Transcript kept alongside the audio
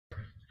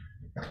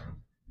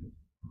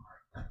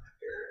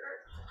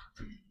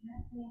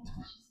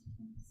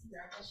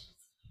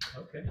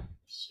Okay.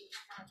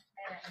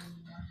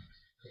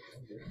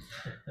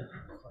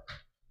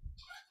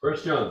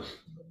 First John.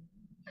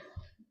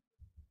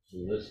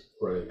 Let's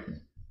pray.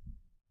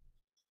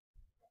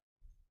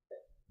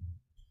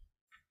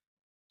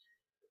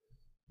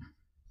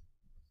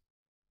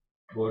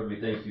 Lord, we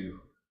thank you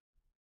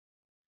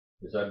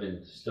as I've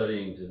been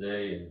studying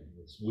today and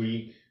this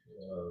week,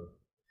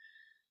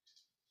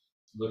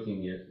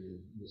 looking at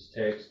this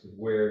text,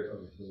 aware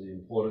of the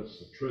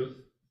importance of truth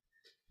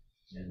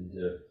and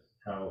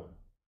how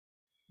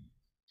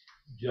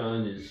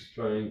John is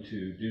trying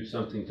to do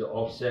something to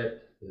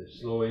offset the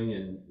slowing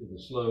and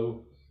the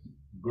slow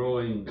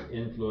growing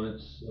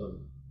influence of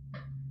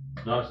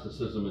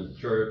Gnosticism in the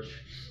church,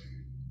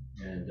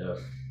 and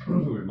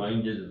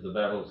reminded of the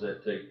battles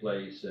that take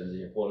place and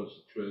the importance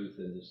of truth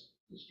and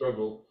the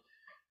struggle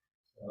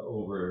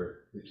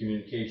over the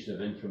communication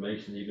of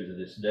information even to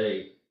this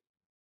day.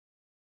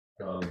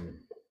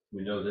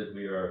 We know that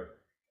we are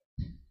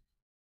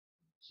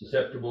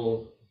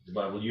susceptible. The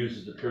Bible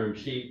uses the term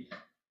sheep,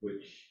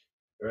 which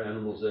are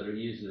animals that are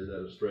easily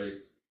led astray.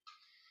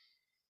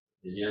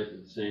 And yet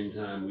at the same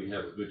time, we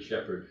have a good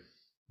shepherd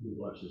who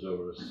watches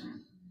over us.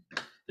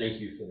 Thank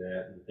you for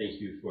that, and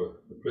thank you for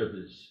the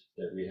privilege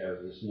that we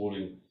have this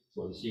morning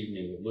or this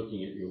evening of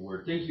looking at your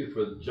word. Thank you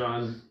for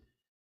John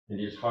and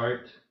his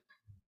heart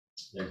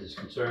and his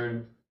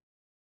concern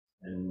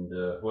and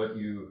what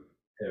you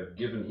have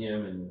given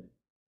him and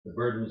the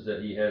burdens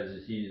that he has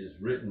as he has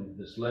written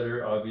this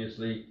letter.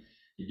 Obviously,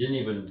 he didn't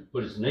even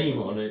put his name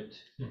on it.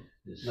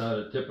 It's not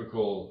a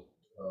typical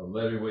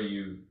letter where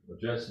you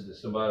address it to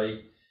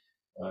somebody.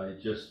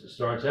 It just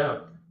starts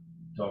out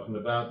talking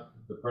about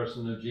the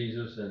person of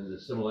Jesus and the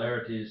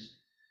similarities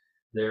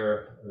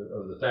there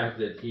of the fact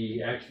that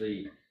he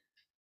actually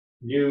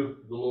knew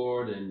the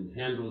Lord and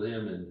handled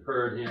him and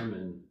heard him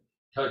and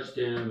touched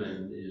him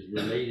and is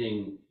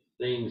relating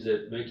things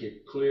that make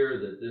it clear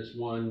that this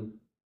one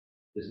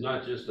is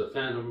not just a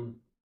phantom,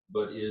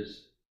 but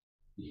is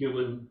the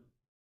human,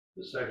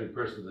 the second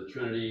person of the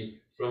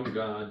Trinity from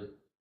God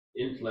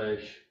in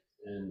flesh,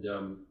 and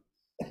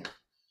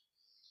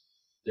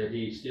that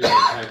he still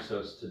impacts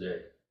us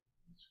today.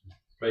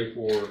 Pray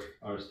for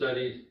our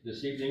study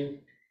this evening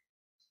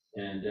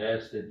and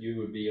ask that you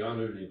would be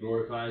honored and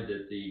glorified,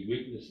 that the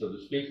weakness of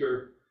the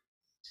speaker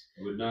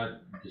would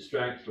not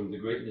distract from the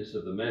greatness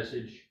of the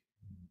message.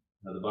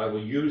 Now, the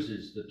Bible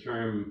uses the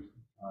term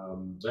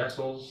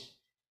vessels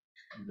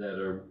that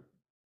are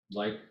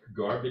like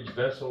garbage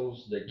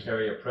vessels that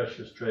carry a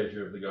precious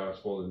treasure of the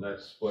gospel, and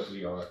that's what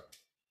we are.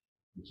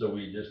 And so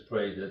we just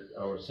pray that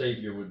our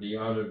Savior would be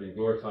honored and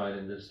glorified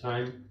in this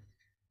time,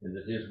 and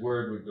that his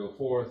word would go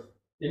forth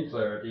in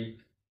clarity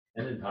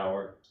and in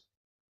power,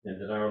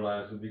 and that our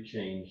lives would be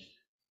changed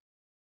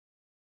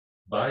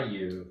by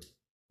you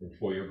and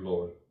for your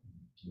glory.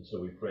 And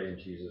so we pray in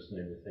Jesus'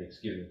 name with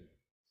thanksgiving.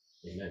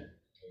 Amen.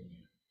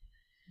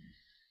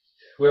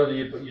 Well,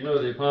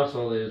 the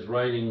apostle is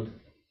writing,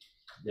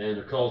 and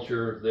a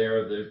culture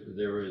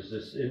there is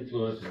this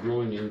influence,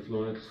 growing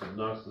influence of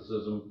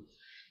Gnosticism,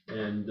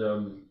 and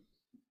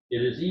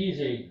it is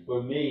easy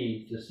for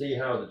me to see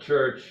how the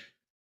church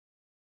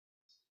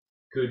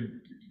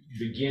could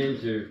begin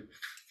to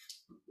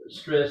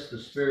stress the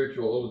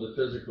spiritual over the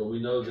physical.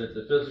 We know that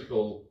the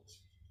physical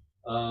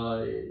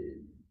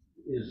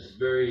is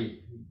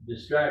very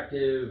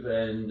distractive,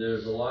 and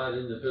there's a lot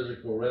in the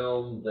physical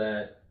realm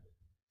that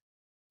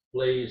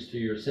plays to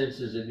your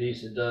senses, at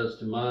least it does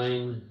to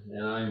mine,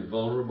 and I'm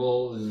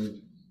vulnerable and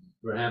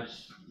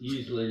perhaps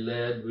easily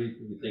led. We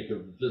think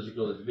of the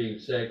physical as being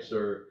sex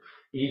or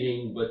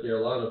eating, but there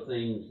are a lot of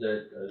things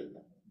that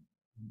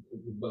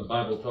the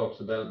Bible talks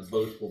about, the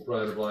boastful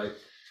pride of life.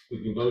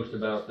 We can boast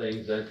about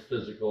things, that's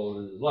physical,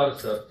 and there's a lot of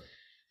stuff.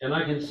 And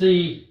I can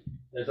see,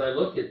 as I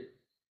look at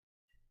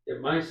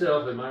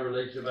myself and my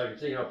relationship, I can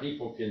see how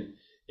people can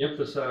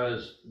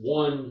emphasize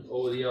one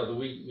over the other.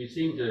 We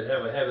seem to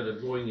have a habit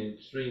of going in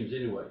extremes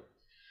anyway.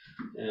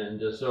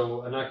 And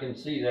and I can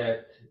see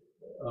that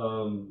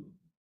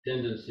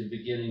tendency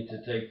beginning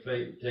to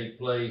take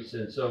place.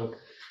 And so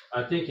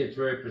I think it's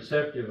very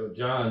perceptive of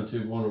John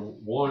to want to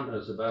warn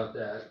us about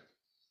that.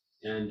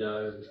 And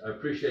I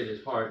appreciate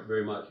his heart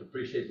very much. I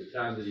appreciate the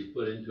time that he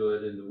put into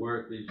it and the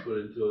work that he's put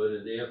into it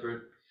and the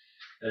effort.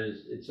 And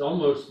it's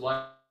almost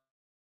like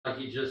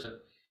he just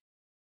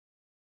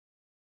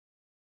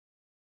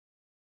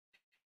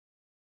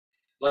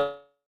like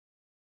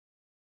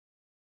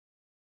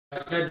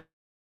I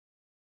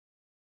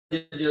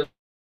did the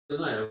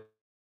other night.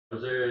 I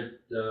was there at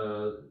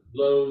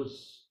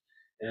Lowe's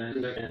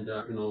and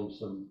working on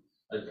some.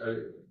 I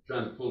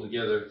trying to pull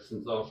together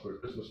some thoughts for a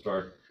Christmas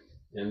card,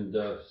 and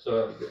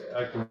so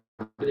I can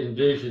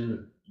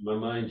envision in my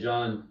mind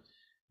John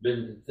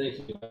been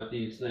thinking about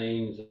these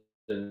things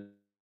and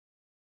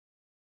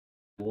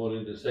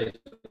wanting to say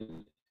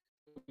something.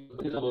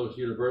 It's almost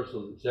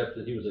universal, except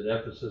that he was at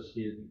Ephesus.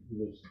 He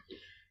was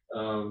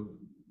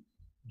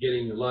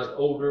getting a lot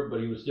older, but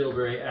he was still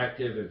very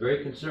active and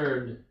very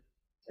concerned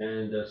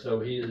And so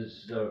he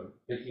is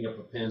picking up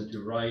a pen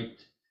to write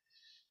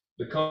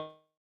because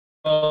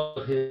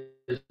of his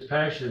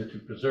passion to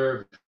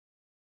preserve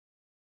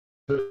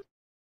truth.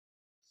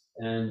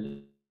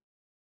 And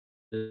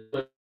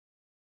there's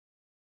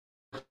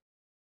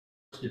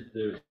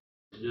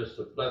just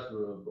a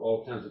plethora of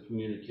all kinds of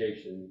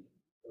communication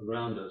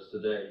around us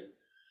today.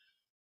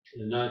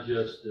 And not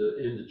just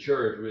in the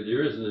church, where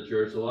there is in the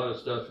church, a lot of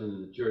stuff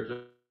in the church.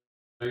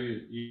 I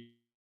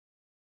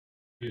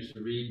used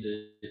to read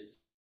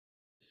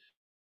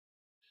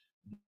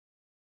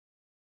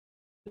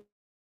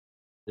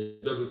the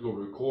biblical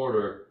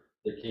recorder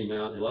that came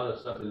out, and a lot of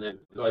stuff in there.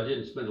 So I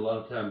didn't spend a lot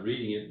of time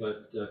reading it,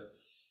 but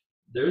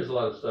there is a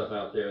lot of stuff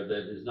out there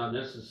that is not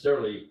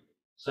necessarily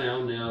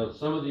sound. Now,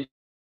 some of these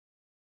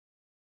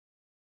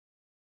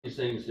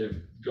things have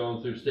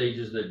gone through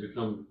stages. They've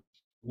become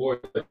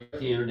more like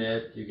the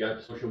internet. You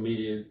got social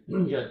media,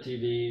 you got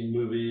TV,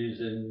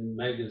 movies, and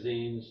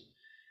magazines.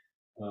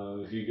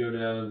 If you go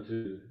down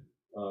to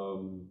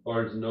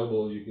Barnes and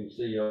Noble, you can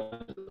see all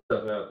kinds of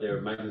stuff out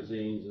there,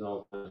 magazines and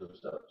all kinds of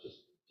stuff,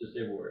 just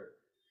everywhere.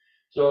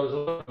 So there's a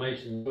lot of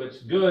information.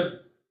 It's good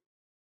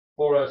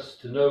for us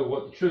to know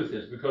what the truth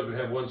is because we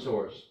have one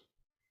source.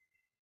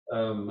 I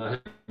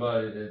had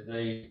somebody that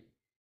they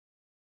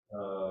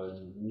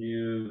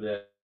knew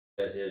that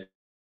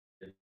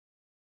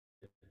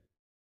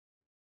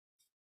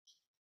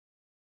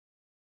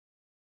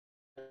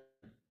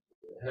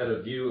had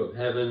a view of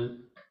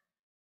heaven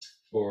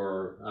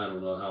for I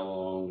don't know how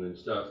long and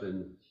stuff,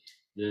 and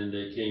then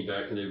they came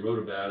back and they wrote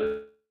about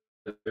it.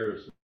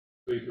 There's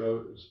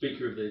a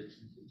speaker that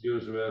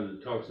goes around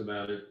and talks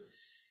about it,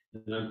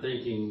 and I'm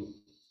thinking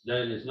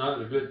that is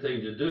not a good thing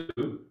to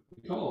do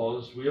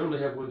because we only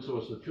have one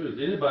source of truth.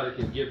 Anybody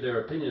can give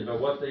their opinion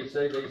about what they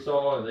say they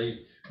saw and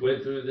they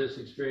went through this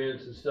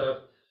experience and stuff,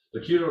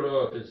 but you don't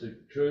know if it's the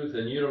truth,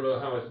 and you don't know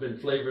how it's been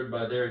flavored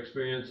by their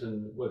experience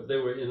and what they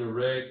were in a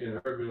wreck and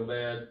hurt real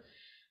bad.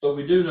 But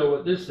we do know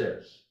what this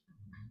says,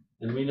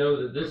 and we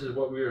know that this is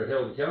what we are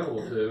held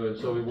accountable to, and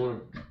so we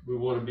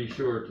want to be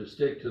sure to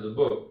stick to the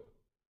book.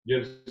 You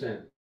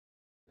understand?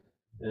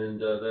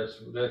 And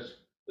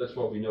that's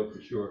what we know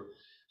for sure.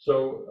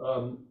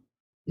 So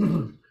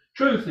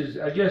truth is,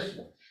 I guess,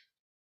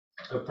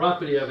 a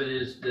property of it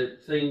is that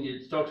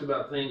it talks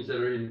about things that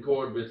are in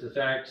accord with the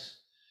facts,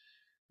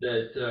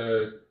 that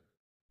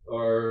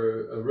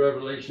are a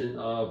revelation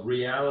of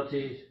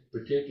reality,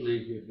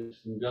 particularly if it's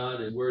from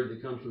God and word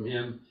that comes from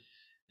Him,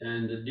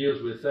 and it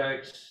deals with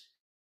facts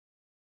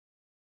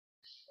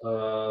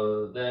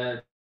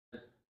that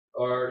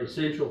are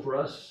essential for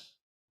us.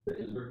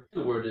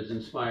 The word is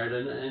inspired,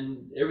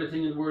 and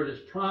everything in the word is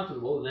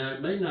profitable. Now,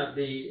 it may not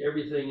be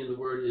everything in the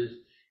word is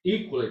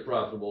equally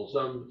profitable.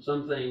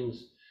 Some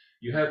things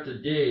you have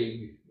to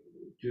dig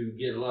to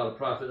get a lot of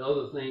profit.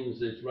 Other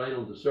things it's right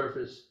on the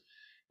surface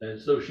and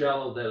so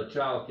shallow that a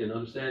child can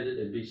understand it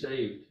and be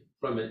saved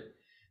from it.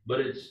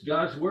 But it's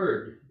God's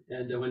word,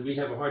 and when we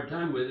have a hard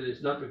time with it,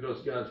 it's not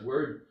because God's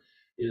word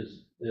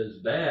is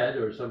bad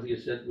or something.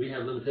 It's that we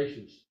have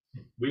limitations.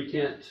 We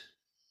can't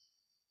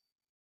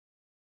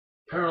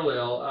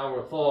parallel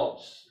our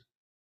thoughts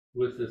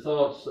with the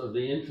thoughts of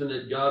the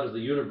infinite God of the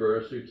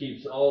universe, who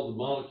keeps all the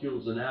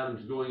molecules and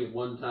atoms going at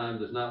one time.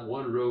 There's not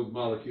one rogue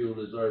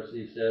molecule, as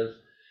R.C. says.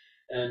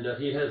 And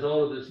he has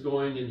all of this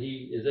going, and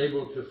he is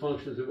able to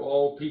function through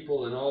all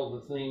people and all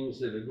the things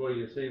that are going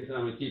at the same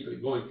time and keep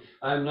it going.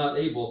 I'm not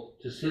able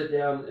to sit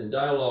down and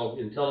dialogue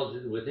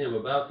intelligently with him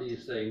about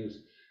these things.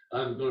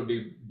 I'm going to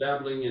be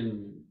babbling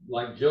in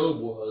like Job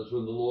was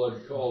when the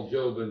Lord called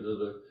Job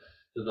into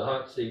the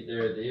hot seat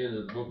there at the end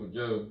of the book of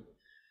Job.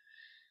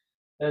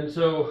 And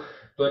so,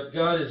 but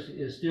God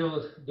is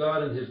still,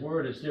 God and His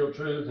word is still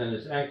truth, and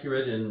it's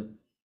accurate, and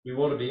we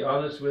want to be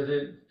honest with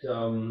it.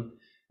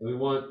 We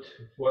want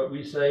what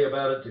we say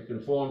about it to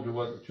conform to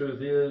what the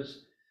truth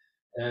is.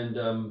 And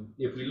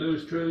if we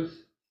lose truth,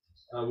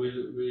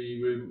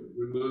 we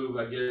remove,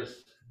 I guess,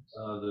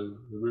 the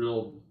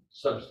real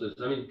substance.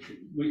 I mean,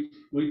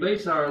 we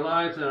base our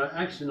lives and our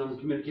action on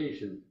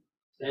communication,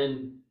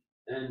 and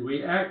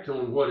we act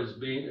on what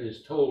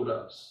is told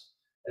us.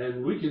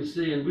 And we can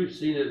see, and we've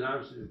seen it, and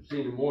I've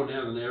seen it more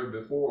now than ever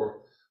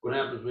before, what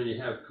happens when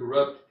you have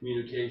corrupt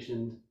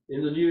communication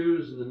in the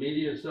news and the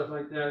media and stuff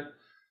like that.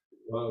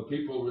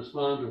 People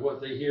respond to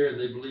what they hear, and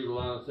they believe a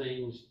lot of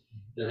things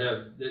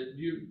that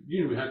you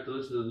don't even have to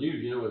listen to the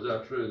news, you know it's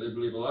not true. They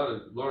believe a lot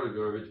of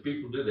garbage.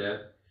 People do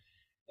that.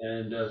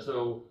 And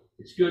so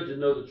it's good to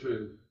know the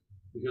truth,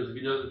 because if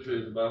you know the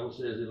truth, the Bible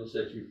says it'll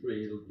set you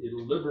free.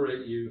 It'll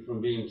liberate you from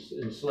being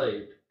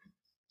enslaved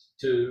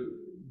to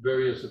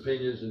various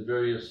opinions and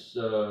various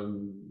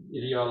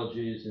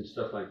ideologies and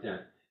stuff like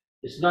that.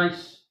 It's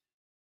nice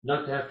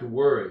not to have to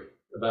worry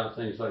about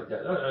things like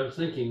that. I was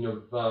thinking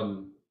of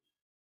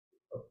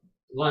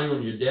lying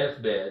on your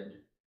deathbed.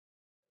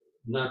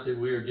 Not that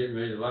we are getting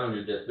ready to lie on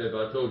your deathbed,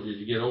 but I told you, as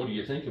you get older,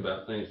 you think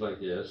about things like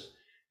this.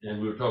 And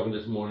we were talking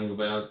this morning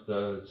about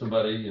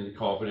somebody in the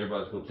coffin.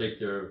 Everybody's going to take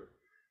their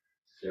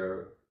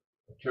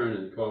turn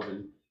in the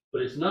coffin.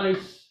 But it's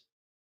nice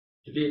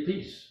to be at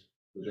peace.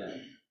 with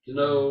that. To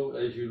know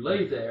as you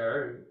lay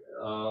there,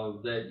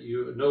 that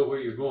you know where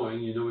you're going,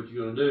 you know what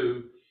you're going to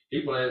do.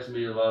 People ask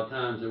me a lot of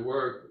times at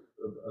work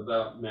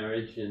about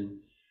marriage and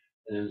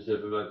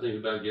stuff, about thinking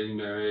about getting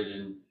married,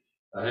 and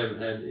I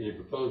haven't had any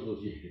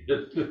proposals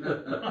yet.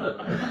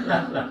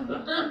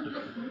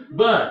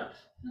 But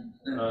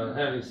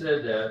having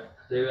said that,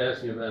 they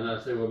asked me about, and I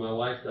said, well, my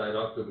wife died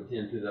October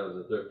 10,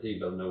 2013,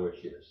 but I know where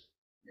she is.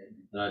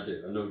 And I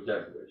do. I know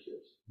exactly where she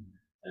is.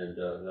 And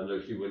I know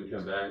she wouldn't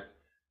come back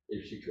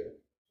if she could.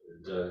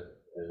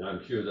 And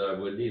I'm sure that I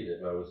wouldn't either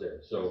if I was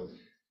there. So,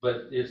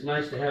 but it's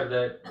nice to have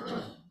that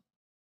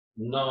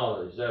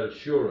knowledge, that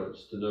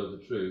assurance to know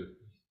the truth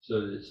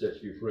so that it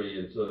sets you free.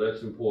 And so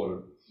that's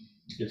important.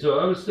 And so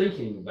I was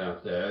thinking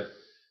about that.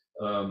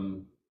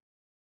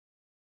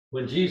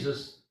 When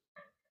Jesus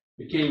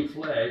became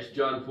flesh,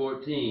 John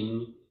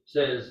 14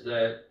 says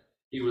that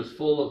he was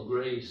full of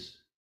grace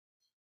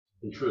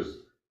and truth.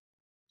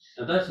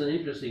 And that's an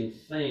interesting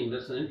thing.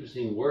 That's an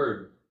interesting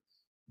word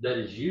that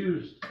is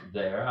used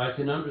there. I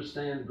can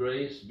understand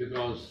grace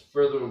because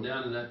further on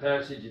down in that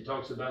passage, it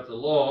talks about the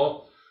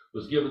law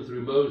was given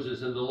through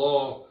Moses, and the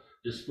law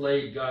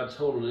displayed God's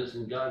holiness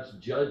and God's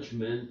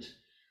judgment.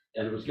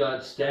 And it was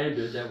God's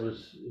standard that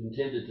was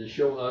intended to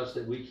show us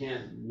that we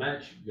can't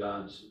match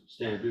God's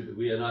standard, that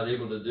we are not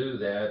able to do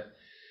that.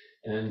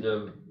 And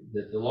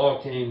that the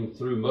law came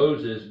through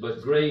Moses,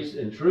 but grace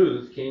and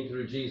truth came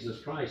through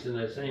Jesus Christ. In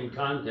that same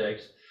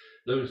context,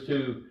 those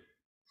two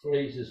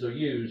phrases are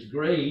used.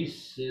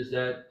 Grace is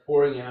that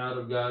pouring out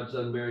of God's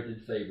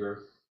unmerited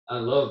favor. I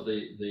love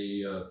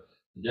the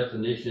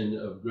definition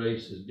of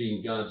grace as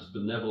being God's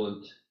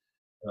benevolent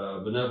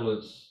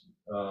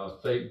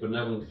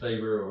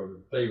favor, or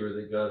favor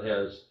that God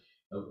has,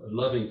 a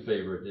loving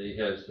favor that he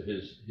has to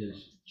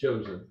his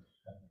chosen.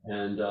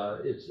 And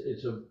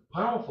it's a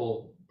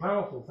powerful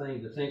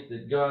thing to think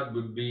that God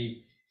would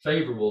be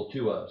favorable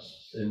to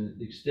us and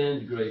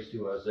extend grace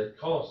to us. That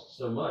costs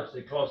so much.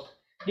 It cost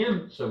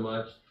him so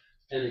much,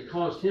 and it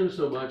cost him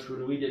so much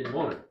when we didn't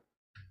want it,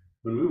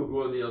 when we were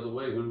going the other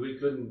way, when we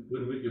could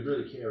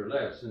really care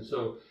less. And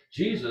so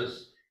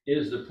Jesus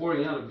is the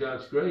pouring out of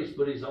God's grace,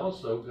 but he's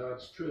also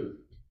God's truth.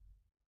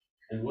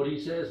 And what he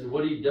says and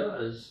what he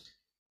does,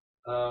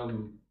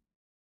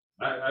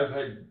 I've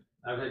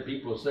had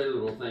people say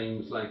little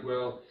things like,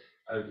 well,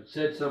 I've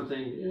said something,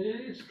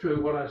 it's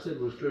true, what I said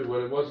was true,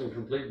 well, it wasn't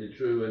completely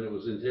true, and it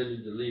was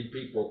intended to lead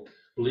people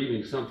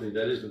believing something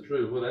that isn't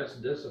true. Well, that's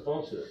a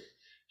falsehood.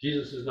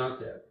 Jesus is not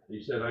that.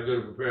 He said, I go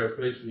to prepare a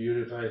place for you,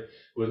 and if I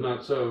was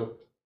not so,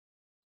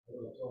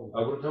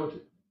 I would have told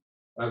you.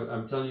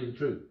 I'm telling you the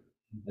truth.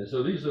 And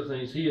so these are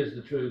things, he is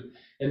the truth,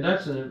 and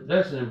that's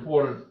an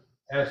important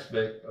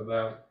aspect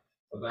about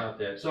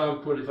that.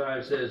 Psalm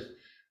 25 says,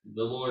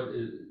 the Lord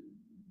is,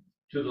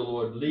 to the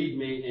Lord, lead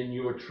me in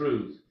your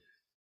truth,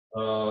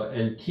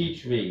 and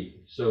teach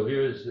me. So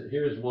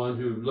here's one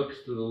who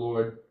looks to the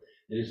Lord,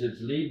 and he says,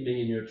 lead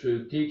me in your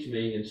truth, teach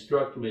me,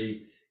 instruct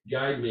me,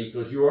 guide me,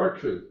 because you are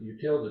truth. You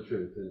tell the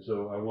truth. And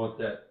so I want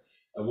that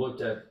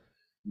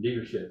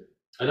leadership.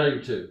 And I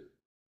do too.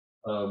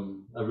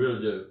 I really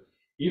do.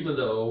 Even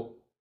though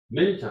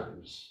many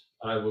times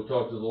I will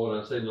talk to the Lord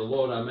and I say, no,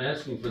 Lord, I'm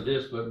asking for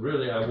this, but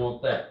really I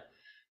want that.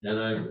 And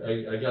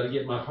I got to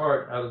get my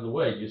heart out of the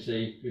way, you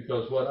see,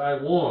 because what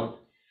I want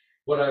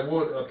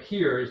up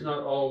here is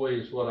not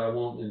always what I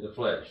want in the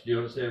flesh. Do you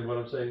understand what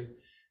I'm saying?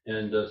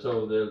 And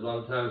so there's a lot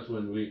of times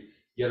when we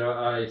get our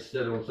eyes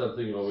set on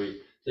something, or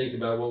we think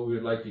about what we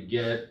would like to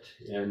get,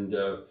 and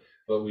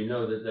but we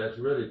know that that's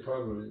really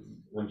probably,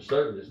 I'm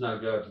certain it's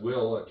not God's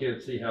will. I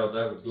can't see how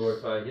that would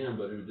glorify him,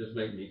 but it would just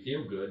make me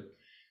feel good.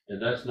 And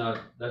that's not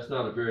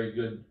a very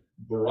good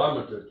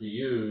barometer to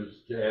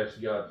use to ask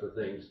God for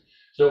things.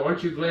 So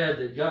aren't you glad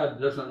that God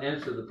doesn't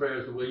answer the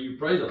prayers the way you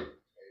pray them?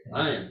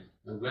 I am.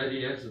 I'm glad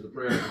he answers the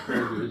prayers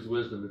according to his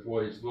wisdom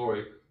before his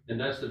glory. And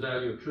that's the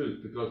value of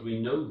truth, because we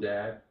know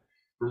that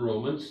from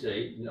Romans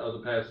 8 and other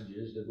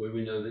passages, that way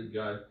we know that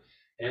God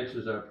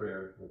answers our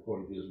prayer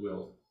according to his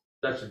will.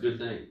 That's a good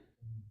thing.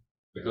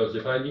 Because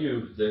if I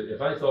knew that,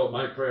 if I thought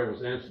my prayer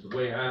was answered the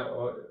way I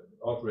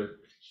offer it,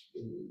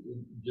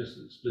 just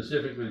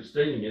specifically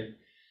stating it,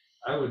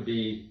 I would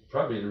be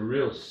probably in a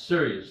real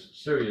serious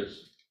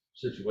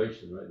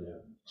situation right now.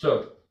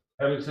 So,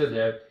 having said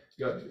that,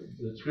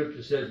 the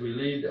scripture says we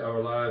lead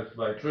our lives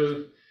by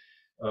truth.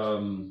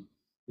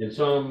 In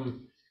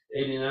Psalm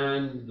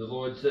 89, the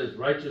Lord says,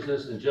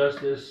 righteousness and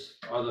justice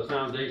are the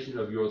foundation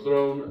of your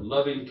throne.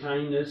 Loving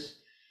kindness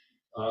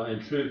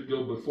and truth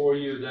go before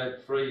you.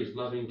 That phrase,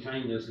 loving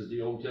kindness, is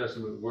the Old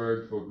Testament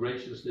word for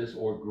graciousness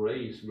or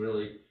grace,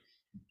 really.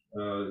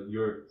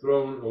 Your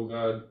throne, O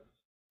God,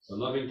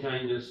 loving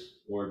kindness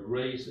or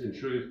grace and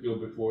truth go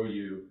before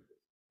you.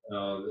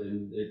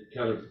 And it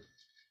kind of,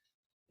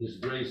 this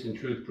grace and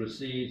truth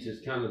precedes,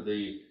 is kind of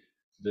the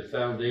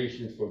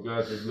foundation for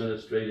God's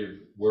administrative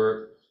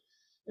work.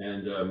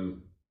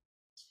 And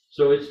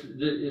so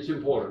it's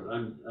important.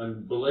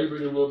 I'm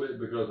belaboring a little bit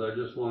because I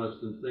just want us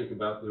to think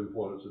about the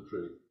importance of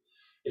truth.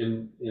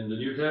 In the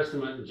New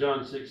Testament,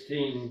 John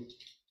 16,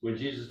 when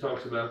Jesus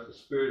talks about the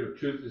Spirit of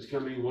truth is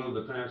coming, one of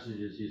the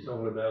passages he's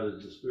talking about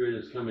is the Spirit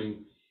is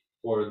coming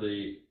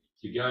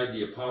to guide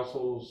the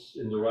apostles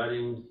in the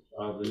writing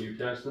of the New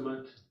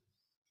Testament.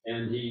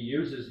 And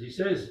he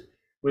says,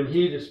 when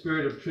he, the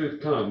Spirit of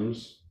truth,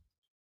 comes,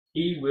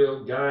 he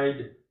will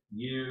guide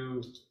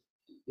you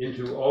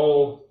into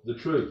all the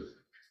truth.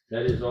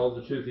 That is all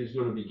the truth he's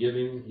going to be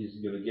giving.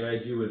 He's going to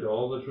guide you into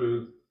all the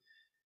truth.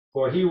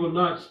 For he will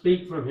not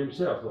speak from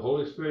himself. The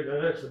Holy Spirit,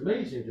 now that's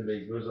amazing to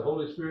me, because the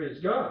Holy Spirit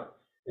is God,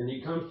 and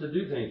he comes to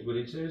do things. But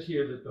he says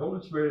here that the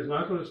Holy Spirit is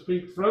not going to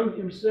speak from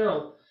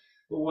himself,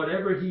 but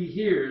whatever he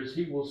hears,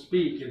 he will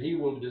speak, and he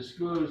will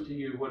disclose to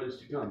you what is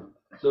to come.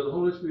 So the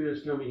Holy Spirit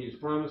is coming. He's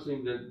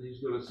promising that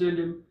he's going to send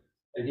him,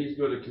 and he's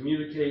going to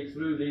communicate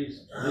through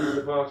these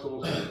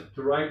apostles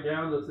to write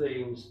down the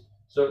things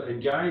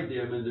and guide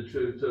them in the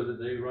truth, so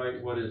that they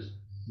write what is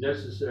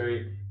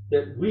necessary,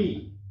 that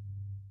we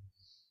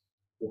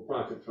will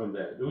profit from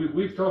that.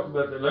 We've talked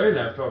about that. Larry and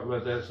I have talked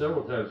about that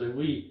several times, that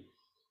we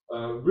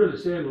really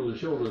stand on the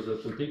shoulders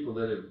of some people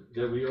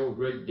that we owe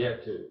great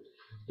debt to.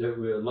 That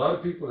a lot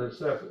of people have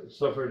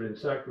suffered and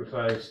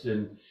sacrificed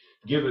and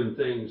given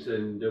things,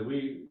 and that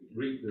we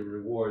reap the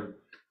reward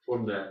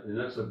from that. And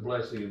that's a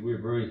blessing, and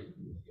we're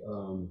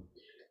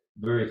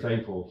very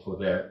thankful for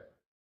that.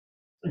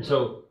 And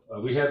so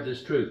we have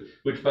this truth,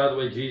 which, by the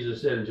way,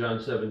 Jesus said in John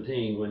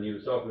 17, when he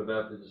was talking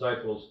about the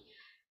disciples,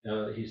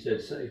 he said,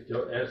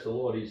 ask the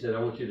Lord, he said,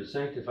 I want you to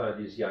sanctify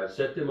these guys,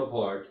 set them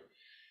apart,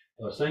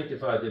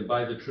 sanctify them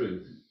by the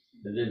truth.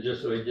 And then,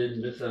 just so he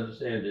didn't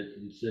misunderstand it,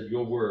 he said,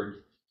 your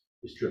word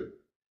is true.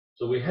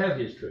 So we have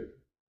his truth,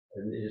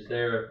 and it's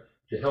there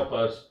to help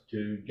us,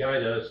 to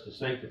guide us, to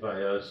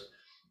sanctify us.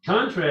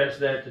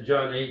 Contrast that to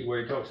John 8,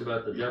 where he talks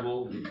about the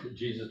devil.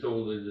 Jesus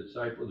told the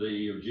disciples,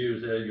 the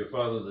Jews, that your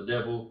father, the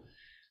devil,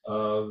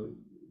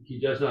 he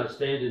does not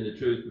stand in the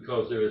truth,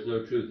 because there is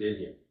no truth in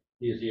him.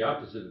 He is the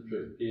opposite of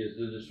truth. He is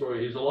the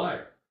destroyer. He's a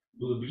liar.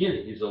 From the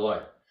beginning, he's a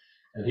liar.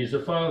 And he's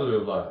the father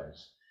of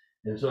lies.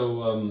 And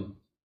so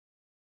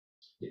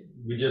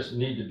we just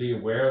need to be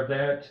aware of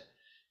that.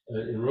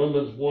 In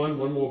Romans 1,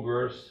 one more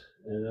verse,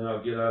 and then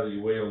I'll get out of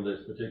your way on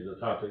this particular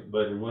topic.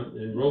 But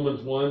in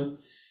Romans 1,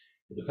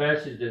 the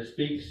passage that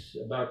speaks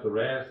about the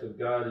wrath of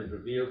God is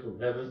revealed from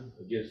heaven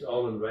against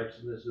all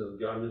unrighteousness and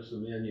ungodliness of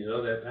men. You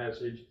know that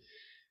passage?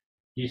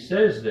 He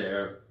says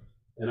there,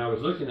 and I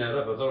was looking that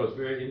up, I thought it was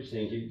very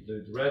interesting.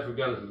 The wrath of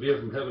God is revealed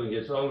from heaven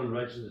against all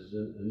unrighteousness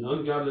and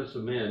ungodliness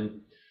of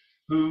men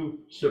who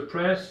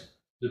suppress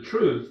the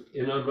truth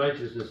in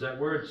unrighteousness. That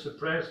word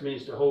suppress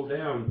means to hold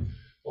down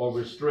or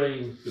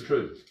restrain the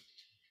truth.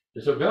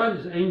 And so God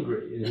is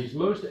angry, and he's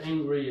most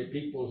angry at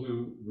people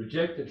who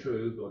reject the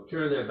truth or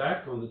turn their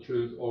back on the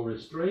truth or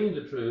restrain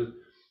the truth.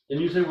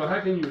 And you say, well, how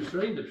can you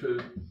restrain the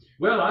truth?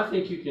 Well, I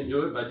think you can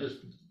do it by just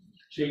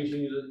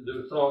changing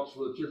the thoughts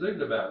that you're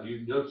thinking about.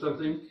 You know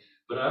something,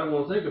 but I don't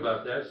want to think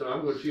about that, so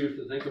I'm going to choose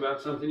to think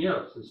about something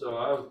else. And so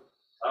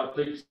I'll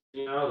pick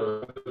something out,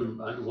 or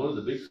one of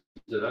the big things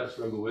that I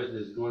struggle with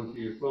is going to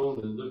your phone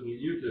and looking at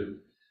YouTube,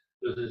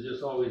 because there's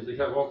just always, they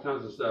have all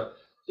kinds of stuff.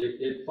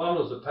 It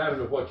follows the pattern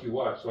of what you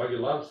watch. So I get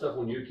a lot of stuff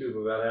on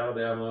YouTube about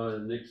Alabama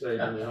and Nick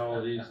Saban and all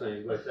of these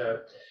things like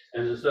that.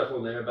 And there's stuff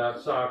on there about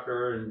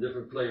soccer and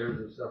different players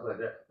and stuff like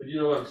that. But you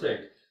know what I'm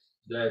saying?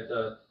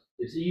 That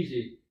it's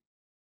easy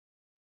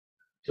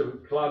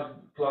to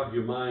clog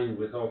your mind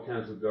with all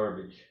kinds of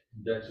garbage.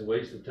 That's a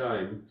waste of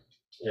time.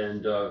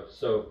 And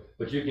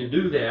but you can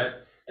do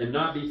that and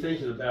not be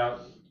thinking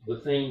about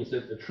the things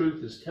that the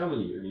truth is telling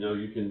you. You know,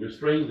 you can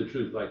restrain the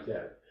truth like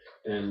that.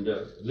 And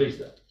at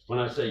least when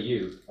I say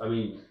you, I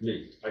mean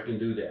me. I can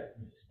do that.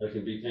 I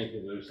can be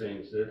thinking those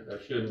things that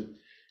I shouldn't.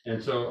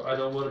 And so I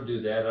don't want to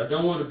do that. I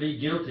don't want to be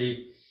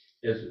guilty,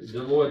 as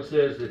the Lord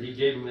says that he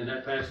gave them in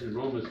that passage in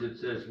Romans. It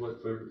says,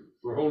 what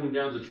for holding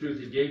down the truth,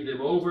 he gave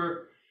them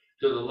over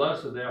to the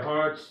lust of their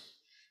hearts,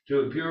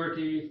 to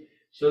impurity,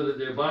 so that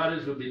their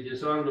bodies would be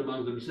dishonored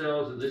among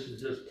themselves. And this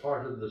is just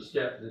part of the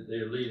step that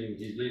they're leading.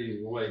 He's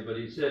leading the way. But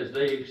he says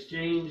they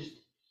exchanged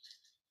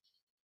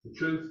the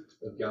truth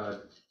of God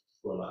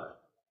for a lie.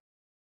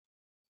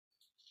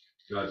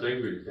 God's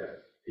angry at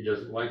that. He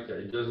doesn't like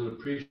that. He doesn't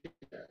appreciate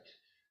that.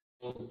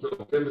 He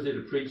told Timothy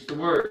to preach the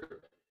word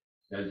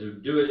and to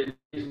do it in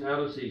season, out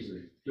of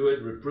season. Do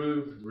it,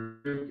 reprove,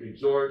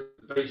 exhort,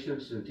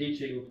 patience, and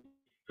teaching,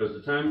 because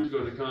the time is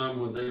going to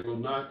come when they will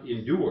not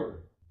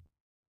endure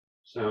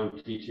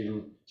sound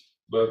teaching,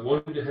 but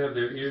wanting to have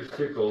their ears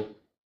tickled,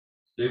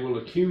 they will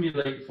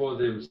accumulate for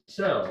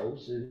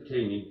themselves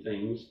entertaining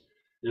things,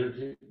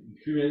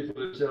 accumulate for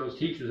themselves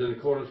teachers in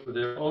accordance with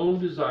their own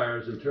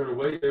desires, and turn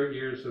away their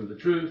ears from the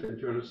truth and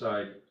turn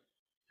aside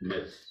to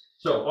myths.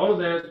 So all of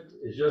that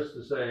is just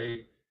to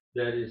say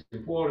that it's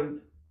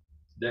important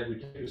that we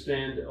take a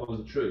stand on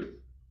the truth,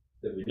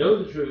 that we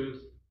know the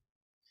truth,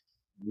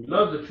 we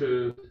love the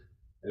truth,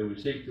 and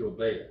we seek to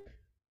obey it.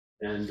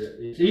 And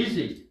it's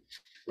easy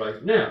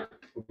right now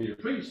for me to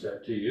preach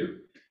that to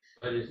you,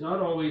 but it's not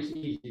always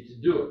easy to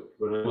do it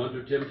when I'm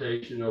under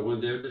temptation, or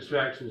when there are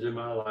distractions in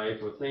my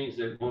life, or things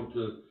that want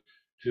to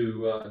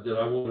that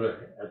I want to,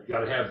 I've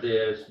got to have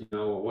this, you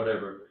know, or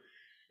whatever.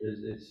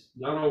 It's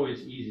not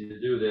always easy to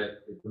do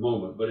that at the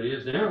moment, but it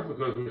is now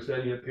because we're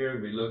standing up here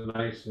and we look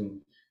nice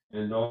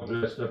and all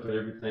dressed up and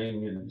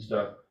everything and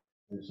stuff.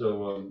 And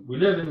so we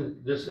live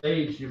in this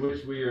age in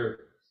which we are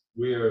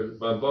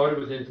bombarded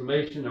with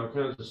information, all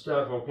kinds of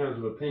stuff, all kinds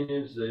of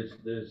opinions.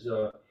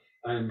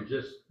 I'm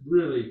just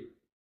really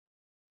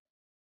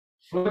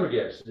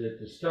flabbergasted at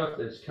the stuff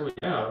that's coming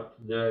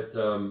out that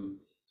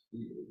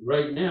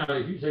right now,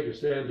 if you take a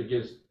stand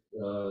against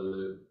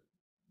the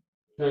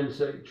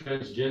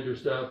transgender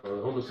stuff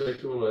or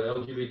homosexual or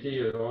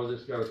LGBT or all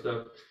this kind of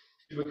stuff,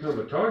 you become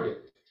a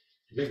target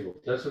to people.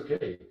 That's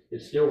okay.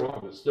 It's still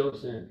wrong. It's still a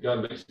sin.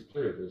 God makes it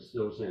clear that it's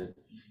still a sin.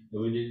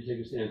 And we need to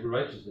take a stand for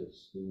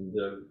righteousness and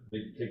we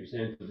need to take a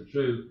stand for the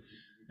truth.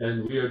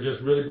 And we are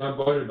just really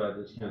bombarded by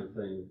this kind of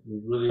thing.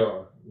 We really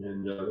are.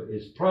 And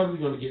it's probably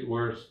going to get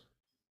worse.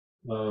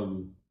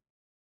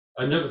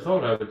 I never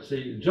thought I would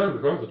see, John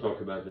MacArthur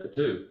talked about that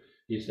too.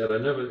 He said,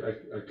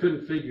 I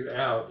couldn't figure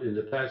out in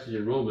the passage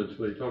in Romans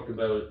where he talked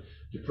about a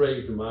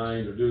depraved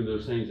mind or doing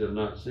those things that are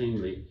not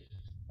seemly.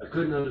 I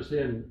couldn't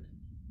understand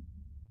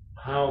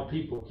how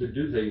people could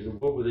do things and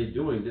what were they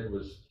doing that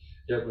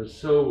was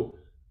so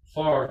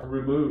far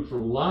removed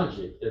from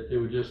logic that they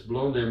were just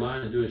blowing their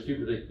mind and doing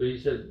stupid things. But he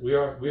said,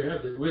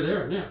 we're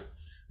there now.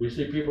 We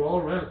see people all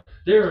around.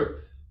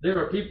 There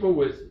are people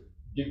with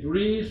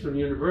degrees from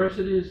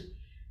universities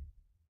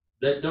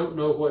that don't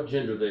know what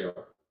gender they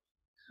are.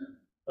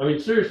 I mean,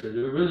 seriously, they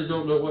really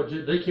don't know what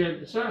gender, they can't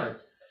decide.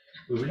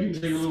 But when you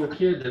can take a little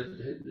kid that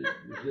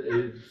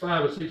is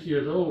 5 or 6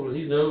 years old and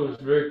he knows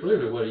very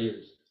clearly what he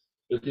is.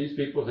 But these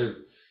people have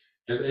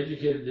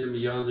educated them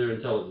beyond their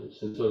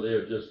intelligence. And so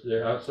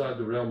they're outside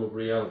the realm of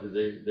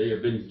reality. They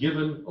have been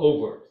given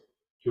over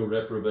to a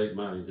reprobate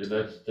mind. And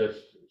that's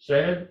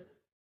sad,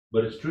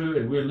 but it's true.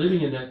 And we're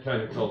living in that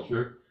kind of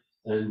culture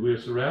and we're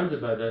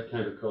surrounded by that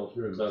kind of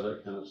culture and by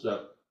that kind of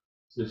stuff.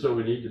 And so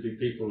we need to be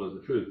people of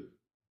the truth,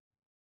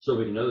 so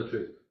we can know the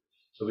truth,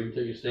 so we can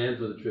take a stand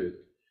for the truth,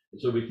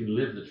 and so we can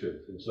live the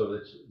truth. And so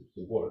that's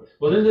important.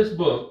 Well, in this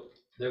book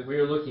that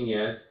we're looking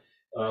at,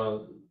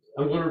 I'm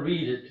going to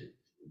read it,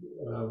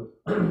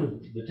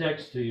 the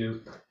text to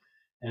you,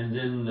 and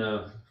then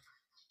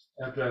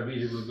after I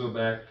read it, we'll go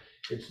back.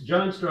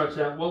 John starts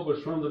out, what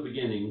was from the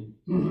beginning,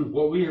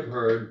 what we have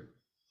heard,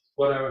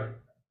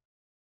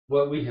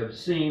 what we have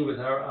seen with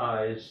our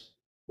eyes,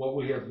 what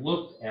we have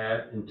looked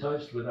at and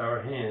touched with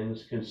our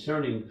hands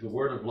concerning the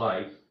word of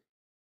life.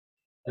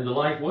 And the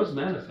life was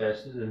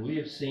manifested, and we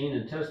have seen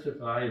and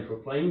testify and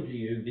proclaim to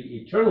you the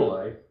eternal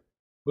life,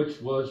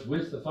 which was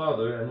with the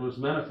Father and was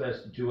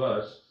manifested to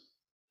us.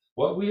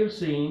 What we have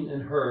seen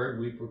and heard,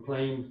 we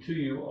proclaim to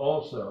you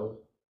also,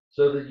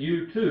 so that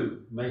you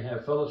too may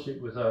have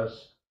fellowship with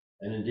us.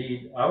 And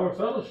indeed, our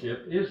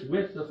fellowship is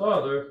with the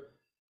Father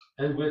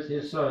and with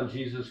his Son,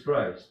 Jesus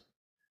Christ.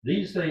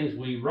 These things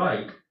we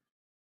write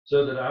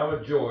so that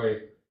our joy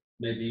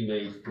may be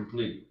made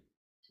complete.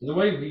 And the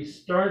way we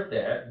start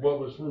that, what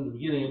was from the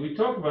beginning, and we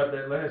talked about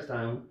that last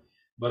time,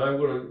 but I'm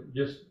going to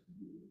just,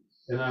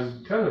 and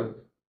I'm kind of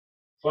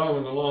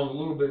following along a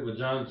little bit with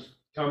John's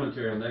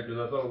commentary on that because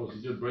I thought it was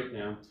a good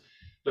breakdown.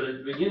 But at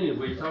the beginning,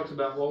 where he talks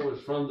about what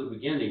was from the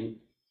beginning,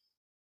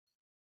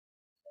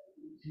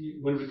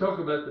 when we talk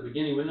about the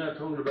beginning, we're not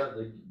talking about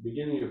the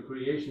beginning of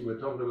creation. We're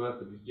talking about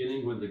the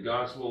beginning when the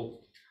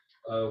gospel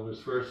was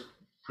first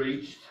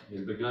preached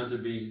and begun to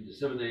be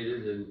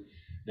disseminated,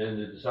 and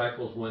the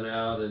disciples went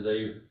out and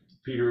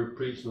Peter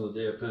preached on the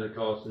day of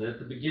Pentecost. And at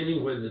the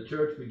beginning, when the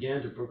church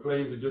began to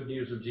proclaim the good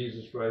news of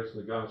Jesus Christ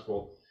and the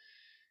gospel.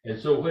 And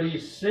so what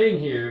he's saying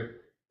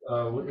here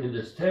in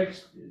this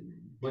text,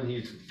 when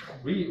we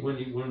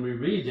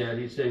read that,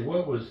 he's saying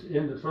what was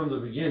from the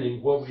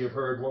beginning, what we have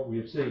heard, what we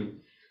have seen.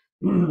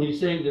 He's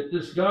saying that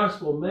this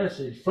gospel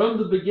message from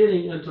the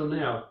beginning until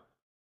now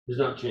has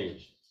not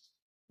changed.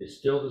 It's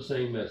still the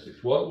same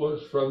message. What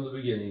was from the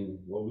beginning,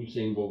 what we've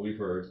seen, what we've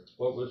heard,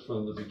 what was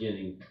from the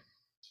beginning.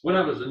 When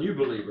I was a new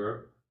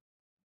believer,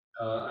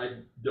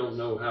 I don't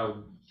know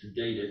how to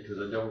date it because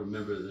I don't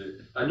remember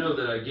I know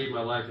that I gave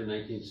my life in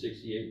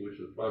 1968, which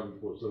was probably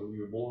before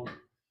you were born.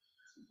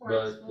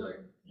 But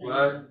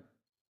what?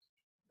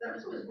 That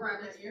was born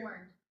that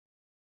year.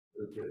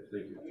 Okay,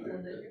 thank you.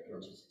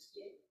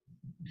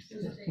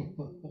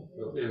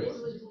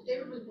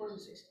 David was born in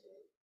 68.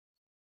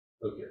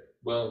 Okay,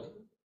 well,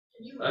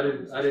 I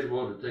didn't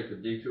want to take a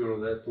detour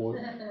on that point.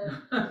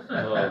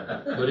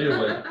 But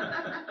anyway,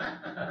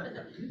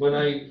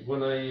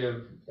 when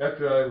I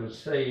after I was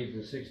saved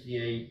in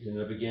 68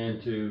 and I began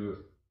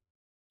to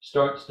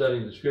start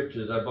studying the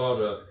scriptures, I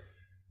bought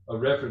a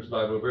reference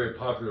Bible, a very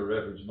popular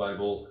reference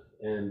Bible,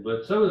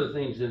 but some of the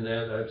things in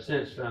that I've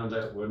since found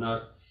out were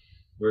not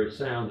very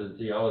sound in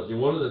theology.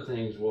 One of the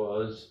things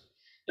was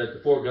that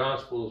the four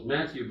Gospels,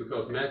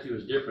 because Matthew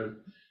is different,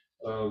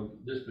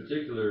 this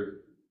particular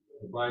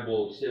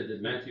Bible said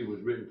that Matthew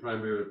was written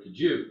primarily to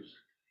Jews,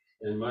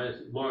 and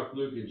Mark,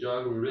 Luke, and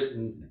John were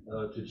written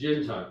to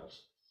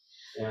Gentiles.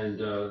 And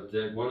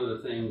that one of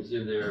the things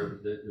in there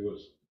that there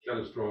was kind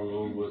of strong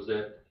on was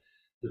that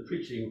the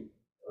preaching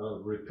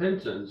of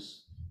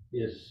repentance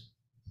is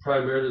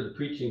primarily the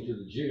preaching to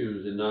the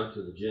Jews and not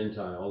to the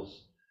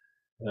Gentiles.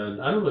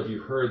 And I don't know if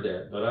you've heard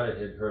that, but I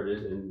had heard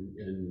it,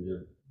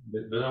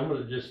 but I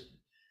want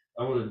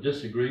to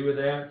disagree with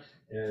that,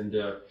 and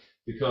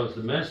because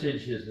the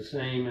message is the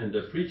same, and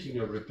the preaching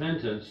of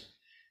repentance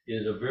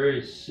is a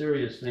very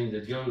serious thing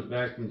that goes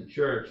back from the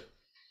church.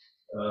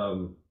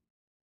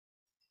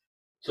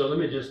 So let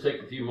me just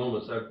take a few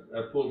moments.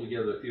 I've pulled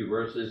together a few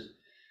verses.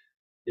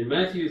 In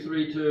Matthew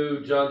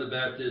 3:2, John the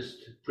Baptist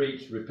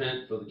preached,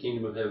 "Repent, for the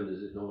kingdom of heaven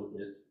is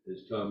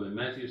come." In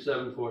Matthew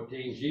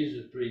 7:14,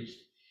 Jesus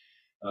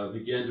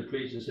began to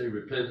preach and say,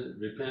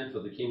 repent,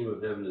 for the kingdom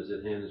of heaven is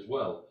at hand as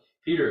well.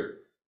 Peter,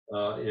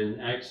 in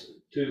Acts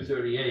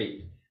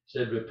 2:38,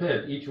 said,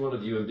 "Repent, each one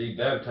of you, and be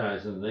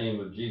baptized in the name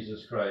of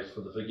Jesus Christ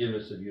for the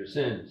forgiveness of your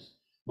sins."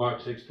 Mark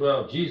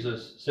 6:12,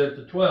 Jesus sent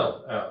the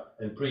 12 out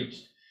and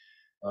preached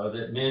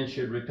that men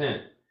should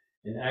repent.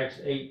 In Acts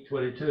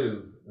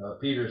 8:22,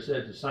 Peter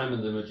said to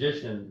Simon the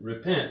magician,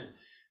 "Repent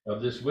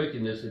of this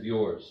wickedness of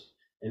yours."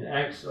 In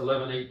Acts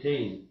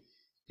 11:18,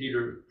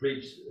 Peter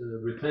preached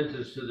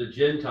repentance to the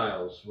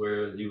Gentiles,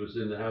 where he was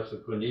in the house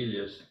of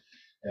Cornelius,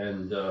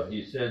 and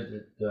he said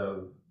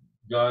that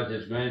God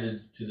has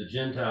granted to the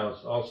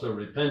Gentiles also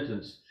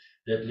repentance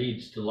that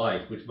leads to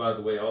life, which, by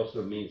the way,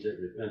 also means that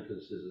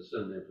repentance is a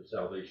synonym for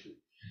salvation.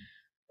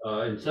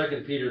 In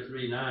 2 Peter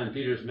 3:9,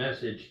 Peter's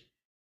message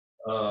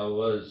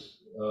was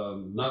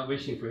not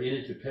wishing for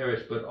any to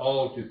perish, but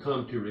all to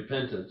come to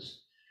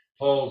repentance.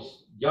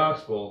 Paul's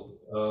gospel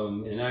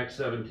in Acts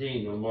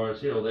 17 on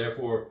Mars Hill,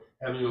 "Therefore,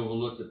 having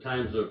overlooked the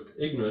times of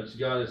ignorance,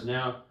 God is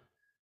now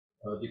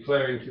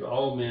declaring to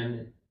all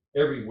men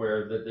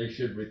everywhere that they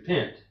should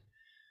repent,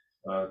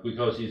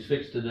 because he's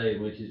fixed the day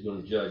in which he's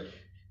going to judge."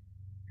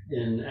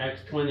 In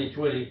Acts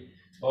 20:20,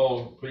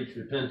 Paul preached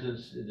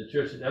repentance in the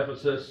church at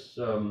Ephesus.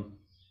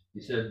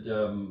 He said,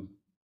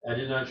 "I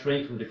did not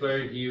shrink from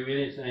declaring to you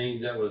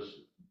anything that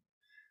was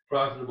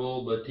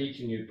profitable, but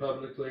teaching you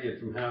publicly and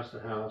from house to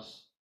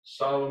house,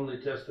 solemnly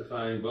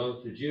testifying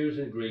both to Jews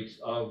and Greeks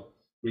of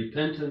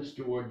repentance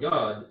toward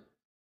God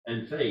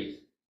and faith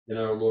in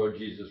our Lord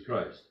Jesus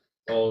Christ."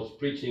 Paul's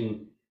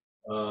preaching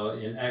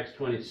in Acts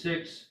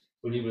 26,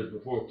 when he was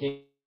before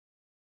King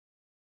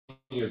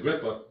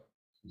Agrippa,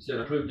 he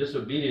said, "I proved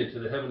disobedient to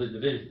the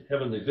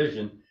heavenly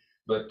vision,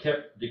 but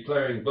kept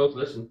declaring both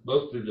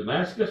through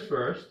Damascus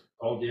first,"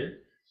 Paul did,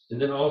 and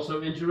then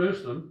also in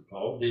Jerusalem,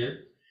 Paul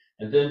did,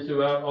 and then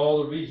throughout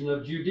all the region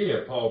of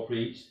Judea, Paul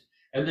preached,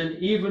 and then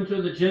even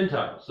to the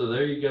Gentiles. So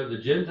there you go, the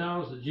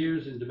Gentiles, the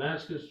Jews in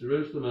Damascus,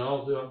 Jerusalem, and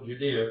all throughout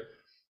Judea.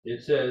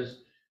 It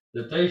says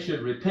that they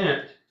should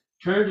repent,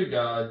 turn to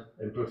God,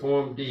 and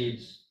perform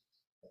deeds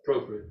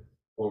appropriate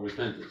for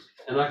repentance.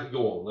 And I could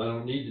go on. I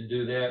don't need to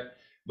do that,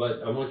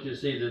 but I want you to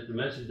see that the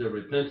message of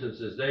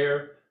repentance is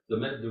there.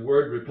 The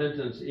word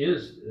repentance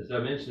is, as I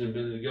mentioned a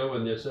minute ago,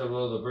 and there's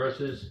several other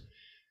verses,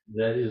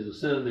 that is a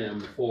synonym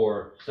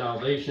for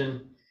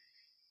salvation.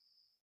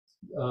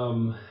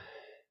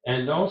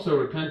 And also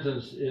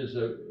repentance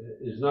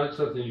is not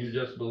something you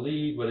just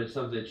believe, but it's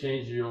something that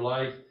changes your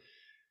life.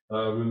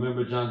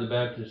 Remember John the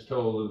Baptist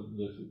told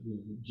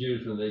the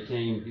Jews when they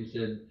came, he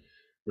said,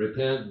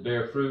 "Repent,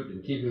 bear fruit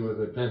in keeping with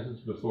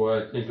repentance before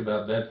I think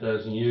about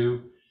baptizing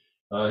you."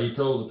 He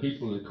told the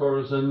people in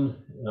Chorazin,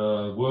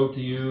 "Woe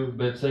to you,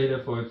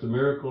 Bethsaida, for if the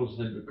miracles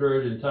that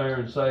occurred in Tyre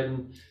and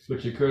Sidon,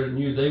 which occurred in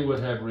you, they would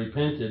have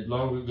repented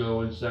long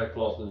ago in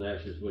sackcloth and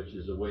ashes," which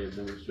is a way of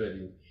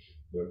demonstrating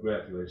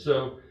graphically.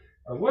 So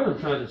what I'm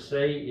trying to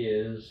say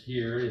is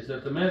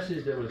that the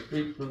message that was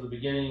preached from the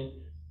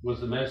beginning was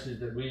the message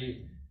that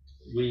we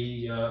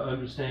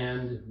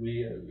understand.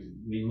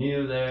 We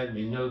knew that.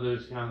 We know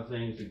those kind of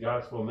things. The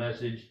gospel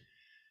message.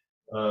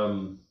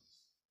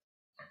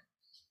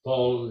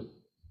 Paul,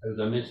 as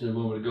I mentioned a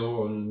moment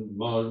ago on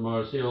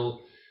Mars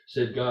Hill,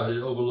 said God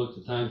had overlooked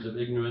the times of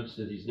ignorance,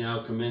 that he's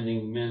now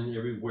commending men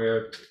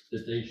everywhere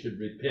that they should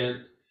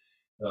repent.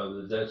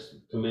 That's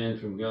a command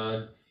from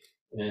God.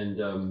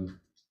 And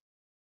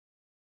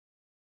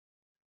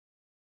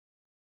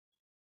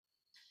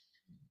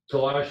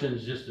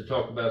Colossians, just to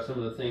talk about some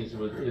of the things that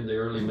was in the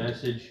early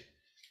message,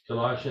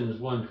 Colossians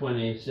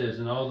 1:20 says,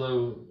 "And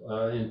although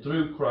and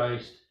through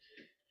Christ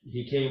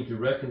he came to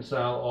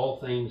reconcile all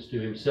things to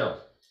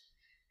himself,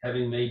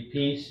 having made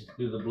peace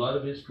through the blood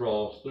of his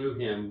cross, through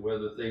him,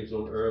 whether things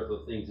on earth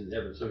or things in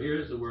heaven." So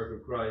here's the work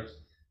of Christ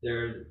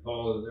there,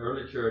 Paul in the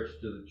early church,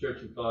 to the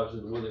church of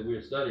Colossians, the one that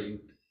we're studying.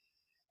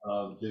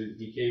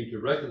 He came to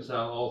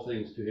reconcile all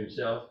things to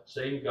himself,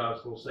 same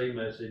gospel, same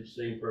message,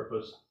 same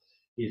purpose.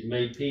 He's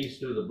made peace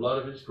through the blood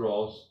of his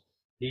cross,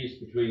 peace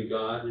between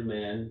God and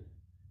man.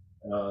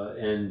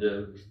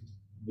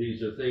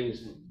 These are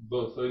things,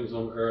 both things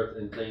on earth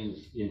and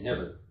things in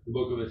heaven. The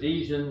book of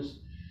Ephesians,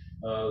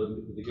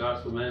 the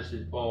gospel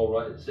message,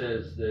 Paul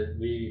says that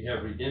we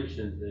have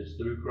redemption is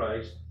through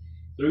Christ,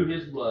 through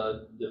his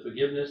blood, the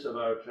forgiveness of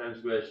our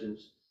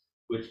transgressions,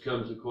 which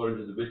comes according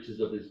to the riches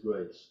of his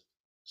grace.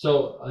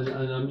 So,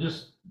 and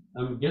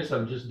I guess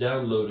I'm just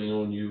downloading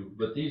on you,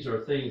 but these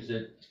are things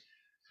that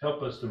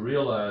help us to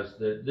realize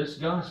that this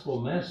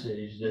gospel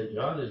message that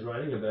John is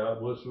writing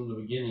about was from the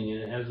beginning,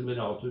 and it hasn't been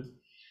altered.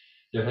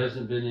 There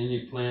hasn't been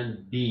any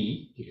plan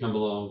B to come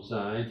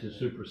alongside to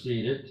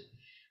supersede it.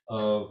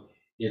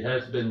 It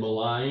has been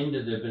maligned,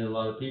 and there have been a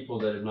lot of people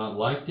that have not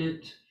liked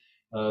it.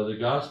 The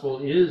gospel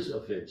is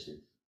offensive,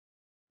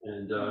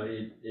 and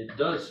it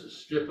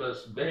does strip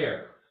us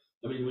bare.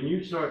 I mean, when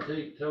you start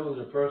telling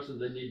a person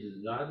they need to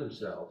deny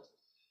themselves,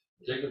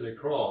 take up their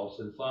cross,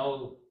 and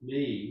follow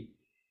me,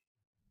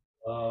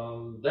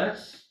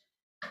 that's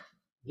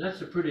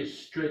a pretty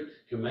strict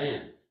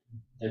command,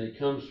 and it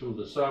comes from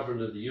the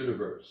sovereign of the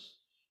universe,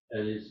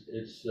 and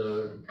it's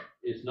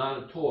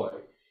not a toy,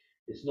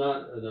 it's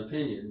not an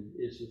opinion,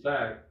 it's a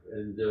fact.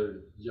 And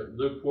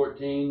Luke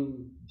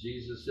 14,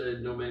 Jesus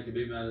said, "No man can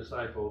be my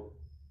disciple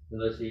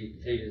unless he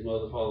hate his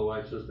mother, father,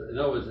 wife, sister." In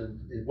other words,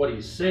 and what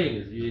he's saying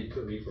is, you need to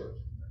put me first.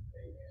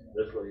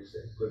 That's what he's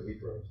saying. Put me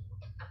first.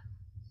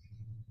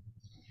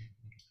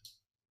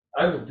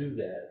 I will do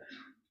that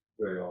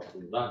very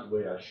often, not the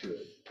way I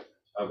should.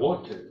 I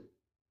want to,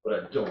 but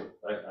I don't.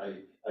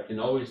 I can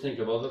always think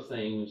of other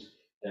things,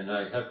 and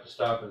I have to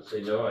stop and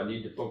say, no, I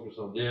need to focus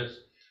on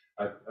this.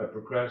 I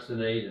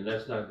procrastinate, and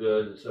that's not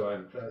good. And so I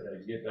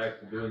get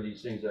back to doing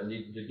these things I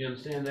need to do. You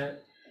understand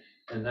that?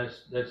 And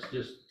that's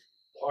just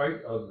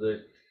part of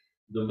the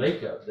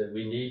makeup, that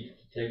we need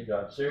to take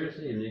God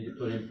seriously and need to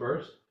put him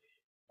first.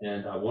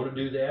 And I want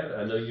to do that.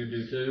 I know you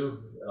do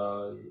too.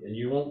 And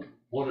you won't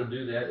want to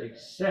do that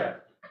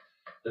except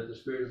that the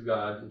Spirit of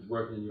God is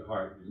working in your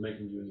heart, is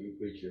making you a new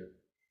creature.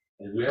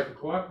 And we have to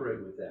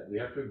cooperate with that. We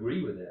have to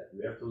agree with that.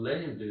 We have to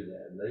let him do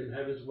that, and let him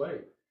have his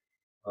way.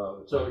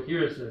 So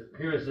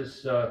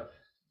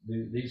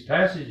these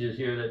passages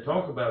here that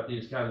talk about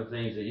these kind of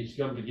things, that he's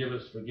come to give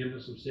us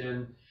forgiveness of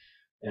sin,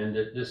 and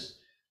that this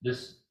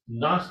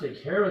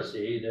Gnostic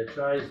heresy that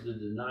tries to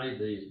deny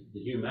the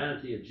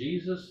humanity of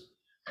Jesus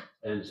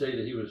and say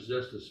that he was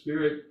just a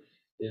spirit,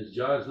 is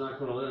John's not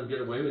going to let him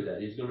get away with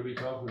that. He's going to be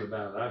talking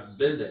about it. I've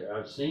been there,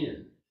 I've seen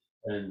it.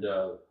 And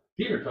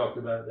Peter talked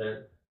about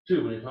that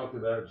too when he talked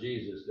about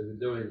Jesus.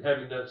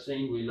 Having not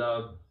seen, we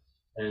love,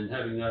 and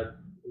having not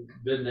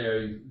been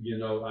there,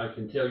 I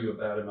can tell you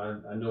about him.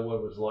 I know what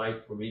it was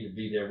like for me to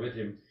be there with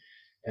him.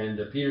 And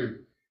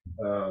Peter,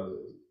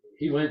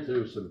 he went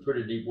through some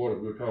pretty deep water.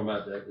 We were talking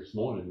about that this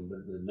morning,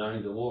 but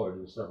denying the Lord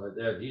and stuff like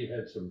that. He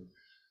had some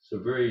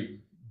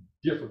very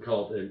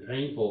difficult and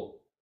painful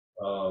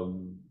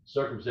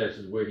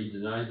circumstances where he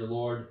denied the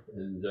Lord,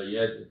 and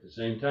yet at the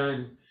same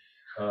time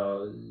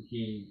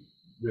he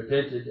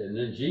repented, and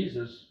then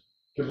Jesus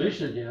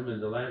commissioned him in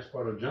the last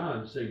part of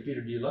John, saying,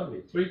 "Peter, do you love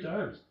me?" 3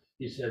 times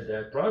he said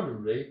that.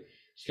 Probably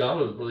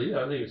scholars believe,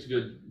 I think it's a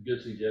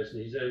good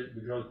suggestion, he said it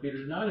because Peter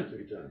denied him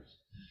 3 times.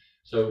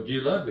 So, do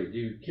you love me? Do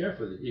you care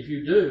for me? If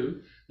you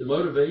do, the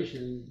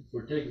motivation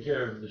for taking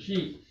care of the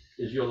sheep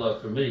is your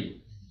love for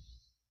me.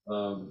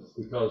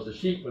 Because the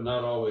sheep are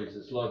not always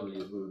as lovely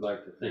as we would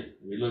like to think.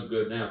 We look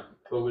good now,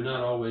 but we're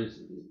not always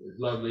as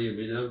lovely, and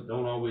we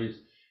don't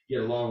always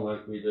get along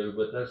like we do,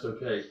 but that's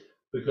okay,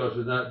 because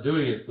we're not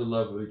doing it for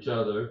love of each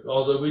other.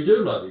 Although we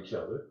do love each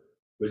other,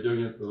 we're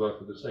doing it for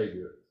love of the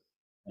Savior.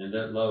 And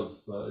that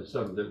love is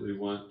something that we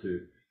want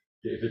to,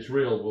 if it's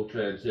real, we'll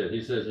transcend.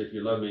 He says, if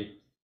you love me,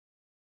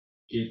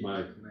 keep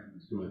my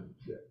commandments.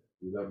 Yeah.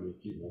 You love me,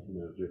 keep my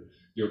commandments.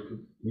 Your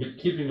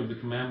keeping of the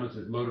commandments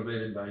is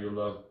motivated by your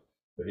love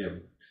for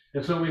him.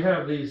 And so we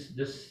have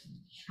this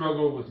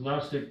struggle with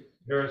Gnostic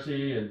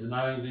heresy and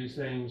denying these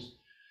things.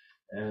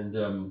 And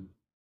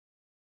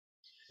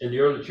in the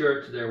early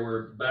church, there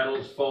were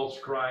battles, false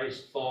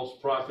Christ, false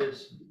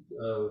prophets.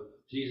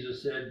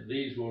 Jesus said,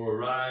 these will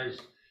arise.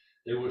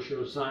 They will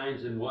show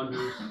signs and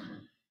wonders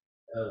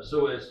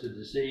so as to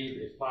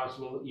deceive, if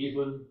possible,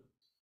 even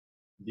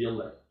the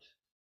elect,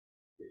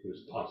 if it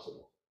was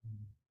possible.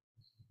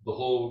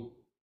 Behold,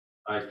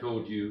 I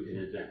told you in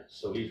advance.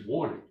 So he's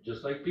warning,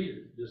 just like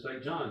Peter, just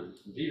like John,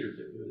 and Peter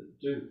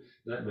too,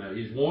 for that matter.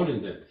 He's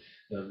warning them.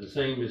 The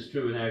same is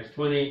true in Acts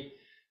 20.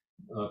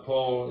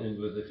 Paul and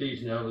with the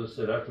Ephesian elders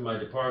said, after my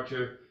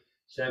departure,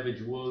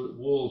 savage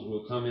wolves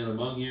will come in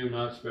among you,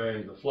 not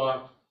sparing the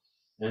flock.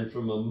 And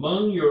from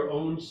among your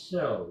own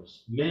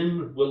selves,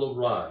 men will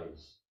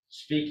arise,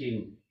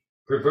 speaking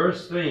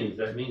perverse things.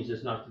 That means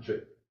it's not the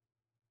truth.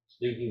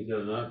 Speaking that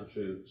are not the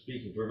truth,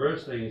 speaking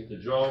perverse things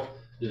to draw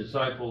the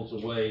disciples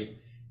away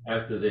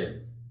after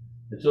them.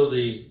 And so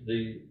the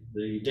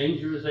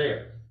danger is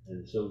there.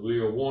 And so we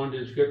are warned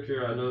in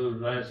Scripture. I know the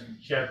last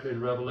chapter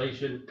in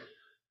Revelation,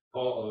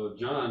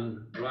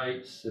 John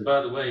writes, and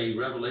by the way,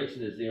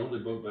 Revelation is the only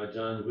book by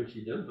John in which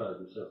he identifies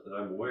himself that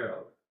I'm aware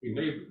of. He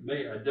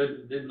may I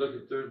didn't look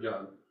at 3rd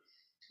John,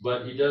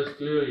 but he does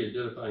clearly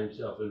identify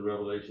himself in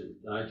Revelation.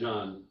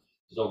 John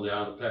is on the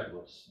Isle of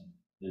Patmos,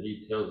 and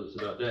he tells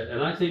us about that.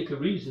 And I think the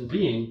reason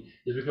being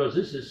is because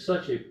this is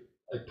such a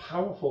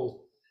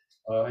powerful,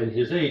 in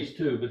his age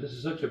too, but this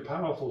is such a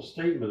powerful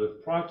statement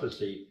of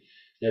prophecy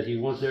that he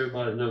wants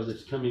everybody to know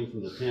that's coming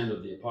from the pen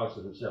of the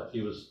apostle himself.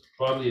 He was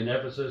probably in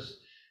Ephesus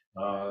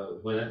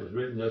when that was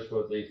written. That's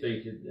what they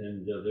think,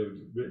 and they were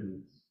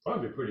written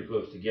probably pretty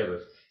close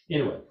together.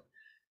 Anyway,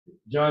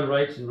 John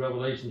writes in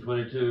Revelation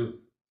 22,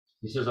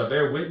 he says, I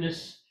bear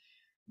witness,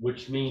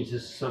 which means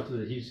this is something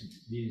that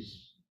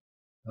he's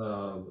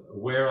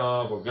aware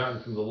of or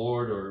gotten from the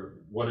Lord or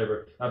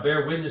whatever. I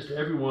bear witness to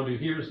everyone who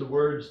hears the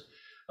words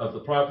of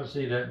the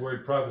prophecy. That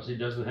word prophecy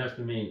doesn't have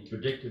to mean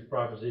predictive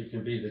prophecy. It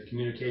can be the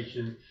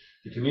communication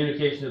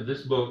of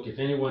this book. If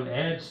anyone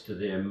adds to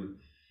them,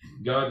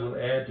 God will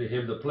add to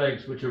him the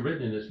plagues which are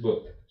written in this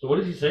book. So what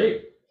does he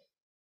say?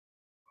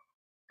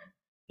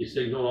 He's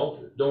saying don't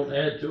alter it, don't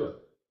add to it.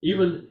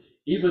 Even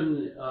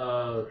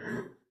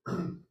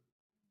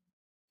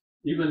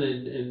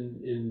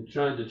in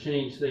trying to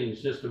change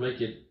things just to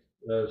make it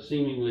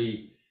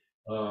seemingly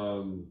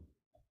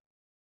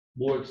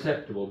more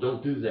acceptable,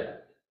 don't do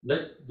that.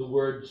 Let the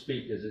word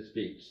speak as it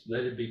speaks.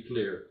 Let it be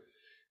clear.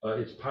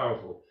 It's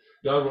powerful.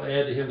 God will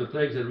add to him the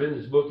plagues that are in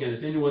this book, and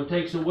if anyone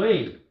takes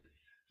away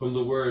from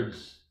the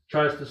words,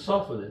 tries to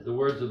soften it, the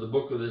words of the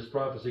book of this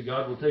prophecy,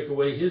 God will take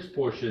away his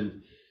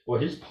portion or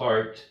his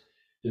part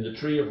in the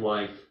tree of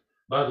life.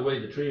 By the way,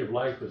 the tree of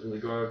life was in the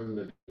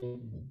garden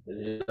and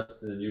ended up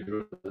in the New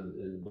Jerusalem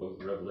in the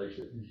book of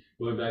Revelation.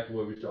 Going back to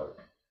where we started.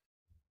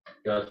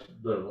 God's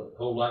done a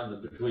whole lot in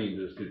between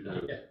those two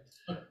times.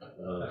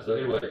 So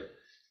anyway,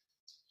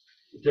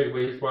 take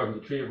away his part from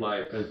the tree of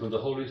life and from the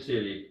holy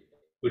city,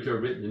 which are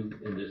written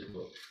in this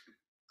book.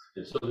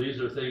 And so these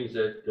are things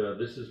that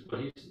this is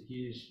what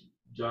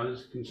John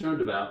is concerned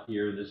about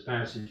here in this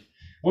passage.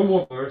 One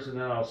more verse, and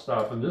then I'll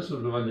stop. And this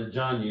was the one that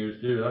John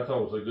used too. I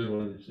thought was a good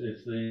one.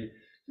 It's the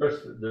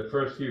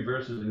first few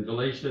verses in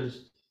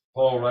Galatians.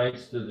 Paul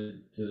writes to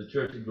the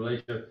church of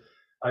Galatia,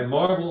 I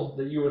marvel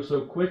that you are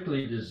so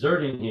quickly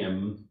deserting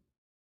him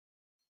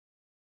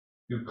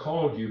who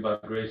called you by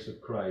the grace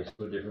of Christ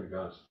to a different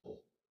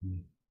gospel.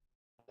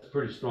 That's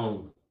pretty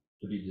strong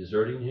to be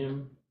deserting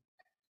him.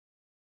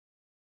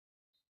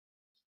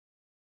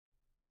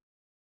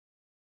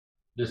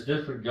 This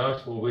different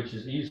gospel, which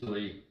is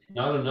easily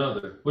not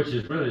another, which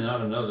is really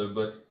not another,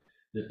 but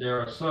that there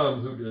are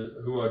some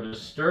who are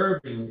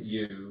disturbing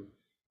you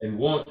and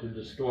want to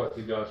distort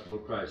the gospel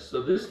of Christ.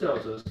 So this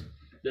tells us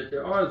that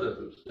there are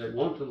those that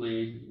want to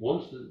lead,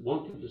 want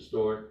to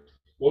distort,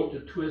 want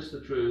to twist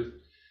the truth.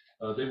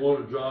 They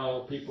want to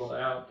draw people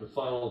out to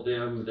follow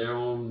them, their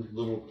own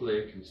little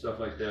clique and stuff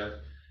like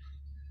that.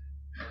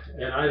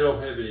 And I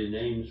don't have any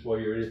names for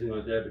you or anything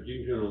like that, but you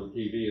can turn on the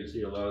TV and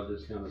see a lot of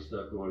this kind of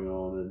stuff going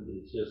on, and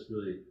it's just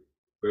really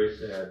very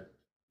sad.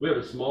 We have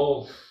a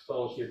small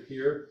fellowship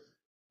here.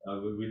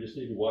 We just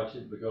need to watch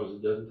it because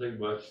it doesn't take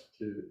much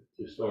to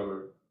start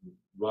to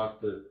rock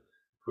the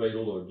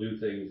cradle or do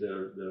things that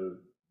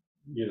are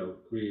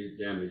create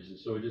damage. And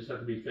so we just have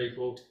to be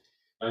faithful.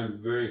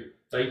 I'm very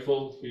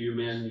thankful for you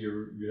men.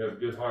 You have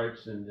good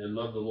hearts and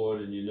love the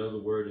Lord, and you know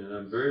the word, and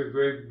I'm very,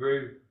 very,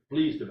 very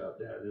pleased about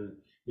that. And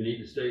we need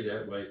to stay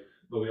that way,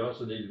 but we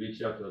also need to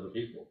reach out to other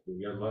people. We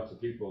got lots of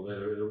people that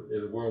are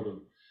in a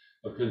world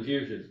of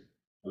confusion,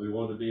 and we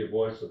want to be a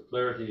voice of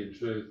clarity and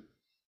truth.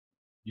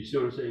 You see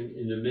what I'm saying?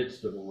 In the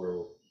midst of a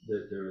world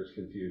that there is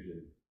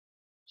confusion.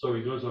 So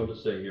he goes on to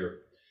say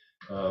here,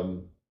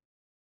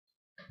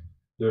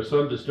 there are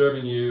some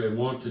disturbing you and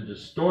want to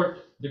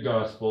distort the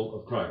gospel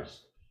of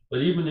Christ.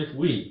 But even if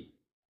we,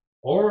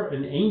 or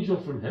an angel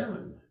from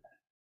heaven,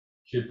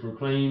 should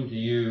proclaim to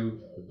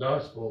you the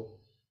gospel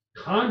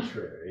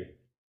contrary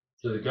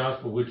to the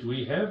gospel which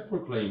we have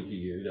proclaimed to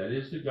you, that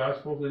is the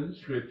gospel in the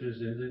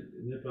scriptures, in the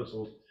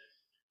epistles,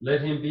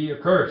 let him be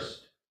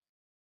accursed.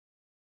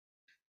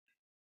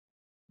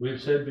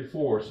 We've said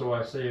before, so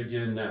I say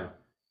again now,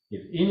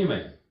 if any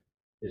man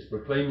is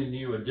proclaiming to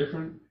you a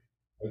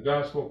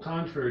gospel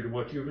contrary to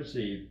what you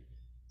received,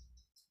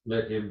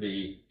 let him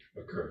be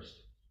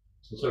accursed.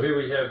 And so here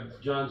we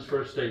have John's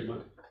first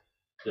statement,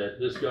 that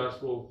this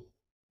gospel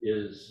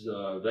is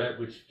that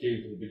which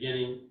came from the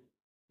beginning.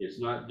 It's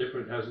not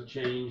different, hasn't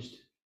changed.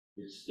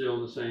 It's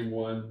still the same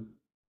one.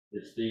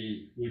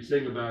 We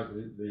sing about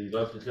the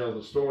love to tell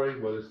the story.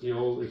 Well, it's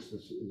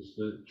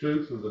the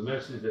truth of the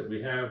message that we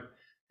have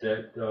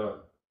that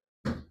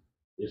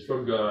is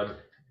from God,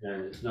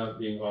 and it's not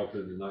being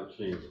altered and not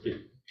changed.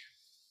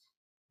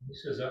 He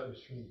says that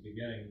was from the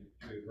beginning.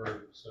 We've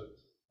heard, so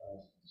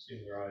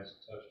seeing their eyes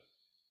touched.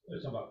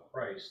 It's about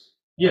Christ.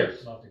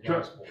 Yes, not the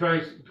gospel.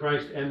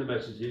 Christ and the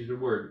message. He's the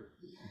word,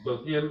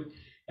 both him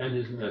and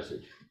his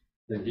message.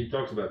 And he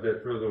talks about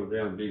that further on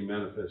down being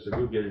manifested.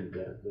 We'll get into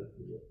that.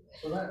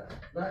 So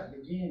that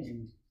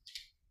beginning,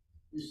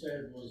 you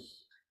said,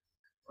 was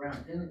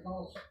around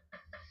Pentecost?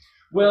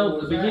 Well,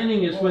 the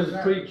beginning is when the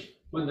At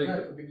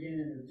the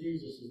beginning of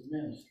Jesus'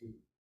 ministry.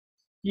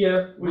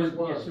 yes,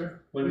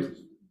 sir.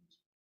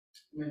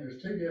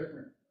 There's two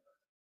different.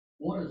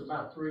 One is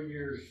about 3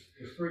 years.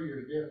 There's 3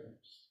 years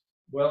difference.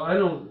 Well, I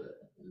don't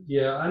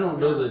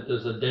know that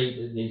there's a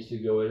date that needs to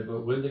go in,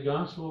 but when the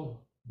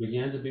gospel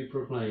began to be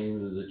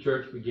proclaimed, and the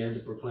church began to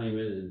proclaim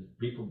it, and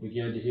people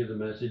began to hear the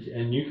message.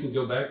 And you can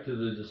go back to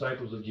the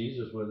disciples of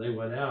Jesus when they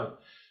went out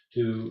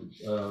to,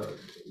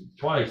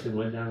 twice. They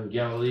went down in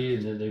Galilee,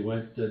 and then they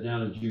went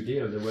down in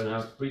Judea. They went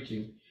out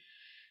preaching.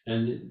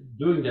 And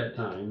during that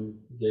time,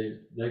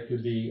 that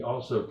could be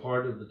also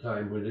part of the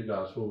time when the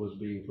gospel was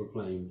being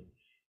proclaimed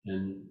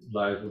and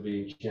lives were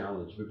being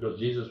challenged, because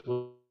Jesus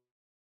was,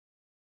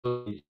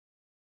 the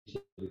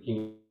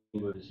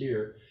kingdom is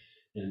here,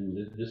 and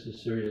this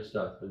is serious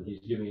stuff, and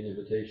he's giving an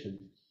invitation.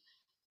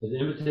 An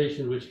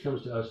invitation which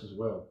comes to us as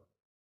well.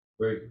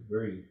 Very,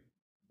 very,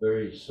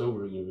 very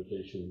sobering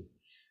invitation.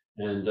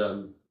 And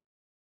at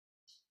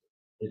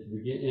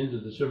the end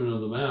of the Sermon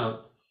on the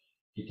Mount,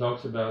 he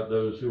talks about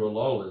those who are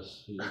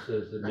lawless. He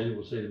says that many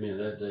will say to me in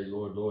that day,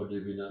 Lord, Lord,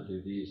 did we not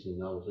do these?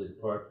 And I will say,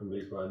 depart from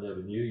me, for I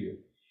never knew you.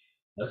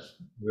 That's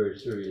a very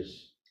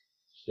serious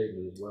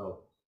statement as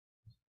well.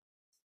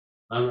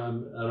 I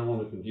don't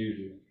want to confuse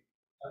you.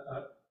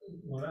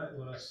 When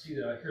I see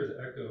that, I hear the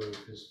echo of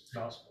his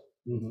gospel.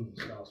 Mm-hmm.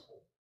 His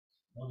gospel.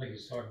 One thing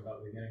he's talking about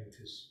the beginning of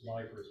his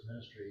life or his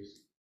ministry,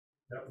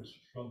 that was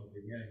from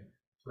the beginning,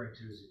 referring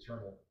to his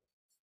eternal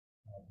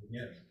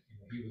beginning.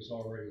 He was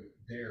already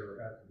there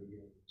at the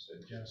beginning. So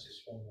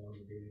Genesis 1:1,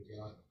 the beginning of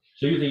God.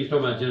 So you think he's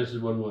talking about Genesis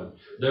 1:1?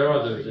 There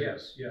are those.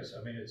 Yes.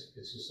 I mean, it's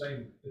the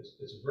same.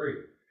 It's a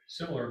very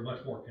similar,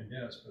 much more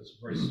condensed, but it's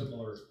a very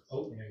similar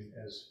opening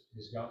as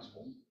his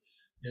gospel.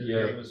 In the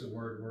beginning was the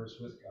Word, words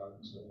with God,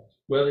 and so on.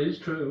 Well, it is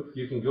true.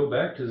 You can go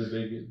back to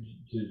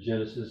to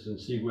Genesis and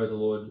see where the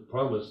Lord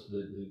promised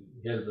the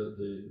head of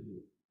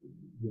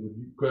he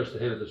would crush the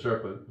head of the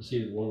serpent, the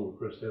seed of the woman would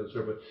crush the head of the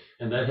serpent,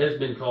 and that has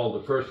been called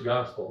the first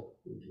gospel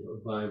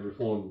by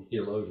Reformed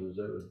theologians.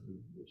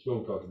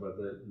 Stroll talked about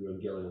that,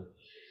 Evangelion,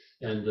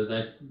 and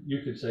that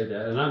you could say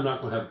that, and I'm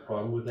not going to have a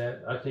problem with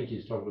that. I think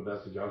he's talking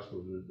about the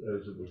gospel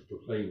as it was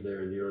proclaimed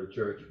there in the early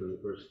church when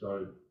it first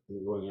started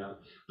going out.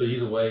 But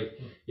either way,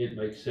 it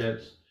makes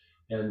sense,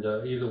 and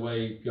either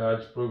way,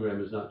 God's program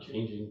is not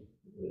changing.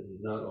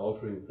 He's not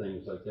altering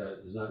things like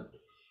that.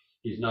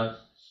 He's not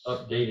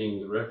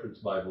updating the reference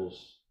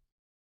Bibles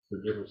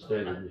for different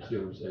standards. You see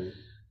what I'm saying?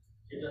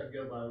 He doesn't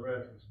go by the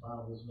reference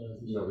Bibles,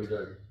 does he? No, he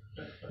doesn't.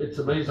 It's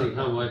amazing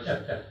how much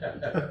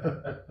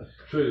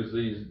truth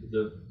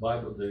the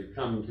Bible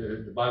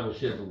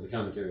sheds on the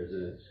commentaries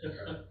in it.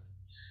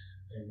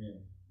 Amen.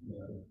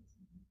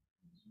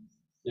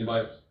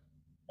 Anybody?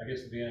 I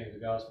guess the beginning of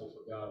the gospel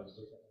for God is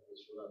different than it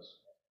is for us.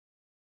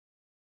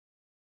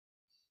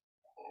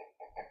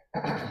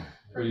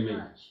 What do you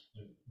mean?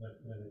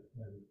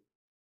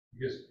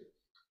 Because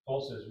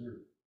Paul says we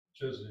were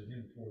chosen in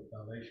him before the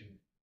foundation.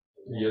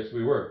 Yes,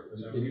 we were.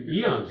 So In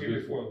eons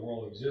before the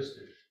world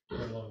existed,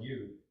 let alone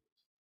you.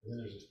 And then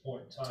there's this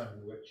point in time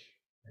in which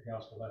the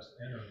gospel has to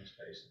enter into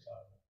space and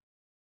time.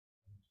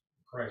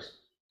 Christ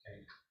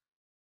came in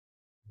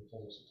the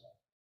fullness of time.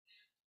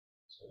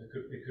 So it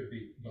could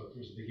be both.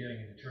 There's a beginning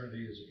in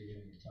eternity, there's a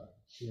beginning in time.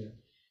 Yeah.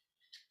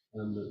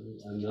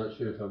 I'm not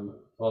sure if I'm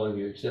following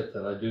you, except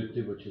that I do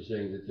think what you're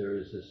saying, that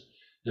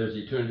there's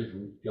eternity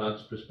from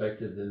God's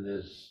perspective, and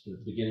there's the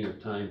beginning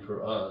of time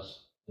for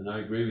us. And I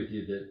agree with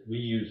you that we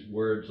use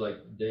words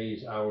like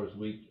days, hours,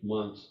 weeks,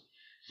 months.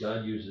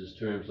 God uses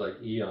terms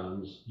like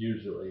eons,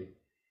 usually.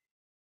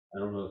 I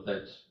don't know if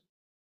that's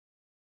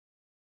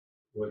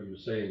what you're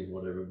saying,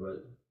 whatever,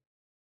 but,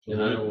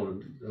 and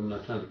I'm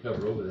not trying to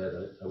cover over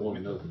that. I want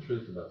to know the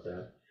truth about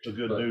that. The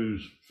good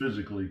news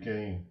physically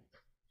came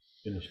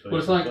in the space. Well,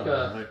 it's like, of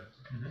time, right?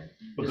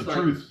 But it's the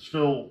like- truth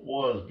still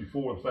was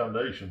before the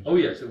foundations. Oh,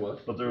 yes, it was.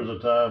 But there was a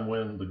time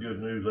when the good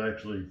news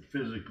actually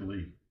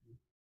physically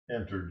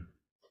entered.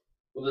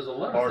 Well, there's a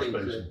lot Our of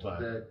things space and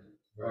time. that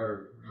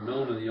are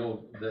known in the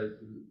old, that are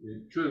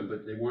true,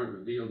 but they weren't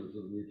revealed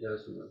until the New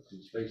Testament,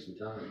 in space and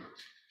time.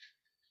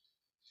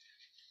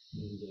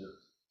 And,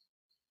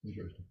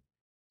 Interesting.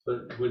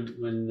 but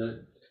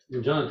when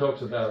John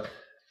talks about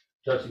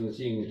touching and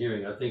seeing and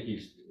hearing, I think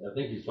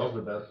he's talking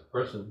about the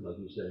person, like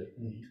you say,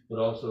 but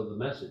also the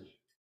message.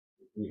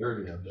 We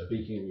heard him Yeah,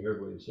 speaking, we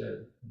heard what he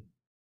said.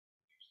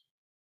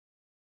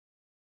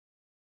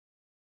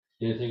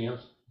 Anything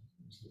else?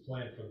 It's the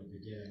plan from the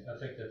beginning. I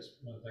think that's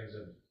one of the things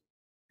I'm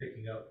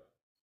picking up,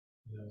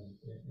 in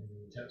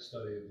the intense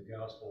study of the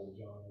gospel,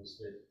 John, is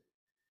that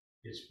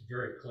it's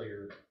very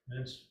clear, and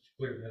it's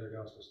clear in the other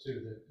gospels too,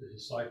 that the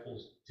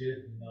disciples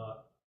did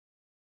not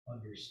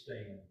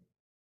understand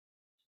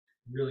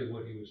really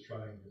what he was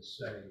trying to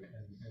say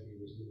and what he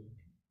was doing.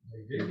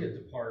 They did get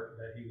the part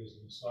that he was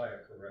the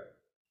Messiah correct.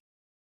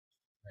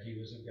 That he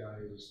was a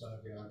guy who was the Son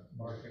of God.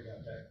 Martha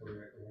got that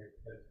correct, right?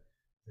 But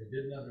they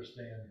didn't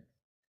understand.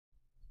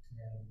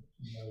 And,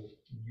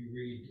 when you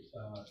read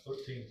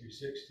 13 through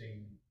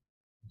 16,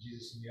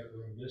 Jesus in the upper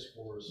room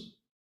discourse,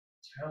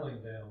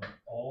 telling them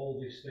all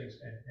these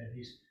things, and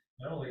he's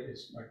not only,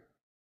 it's like,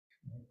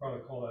 I'll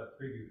probably call that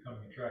preview of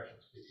coming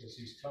attractions, because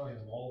he's telling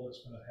them all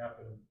that's going to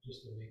happen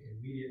just in the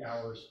immediate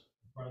hours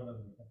in front of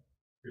them,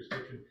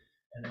 crucifixion,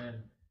 and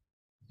then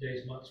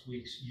days, months,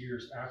 weeks,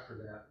 years after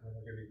that, when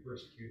they're gonna be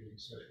persecuted and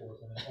so forth,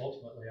 and then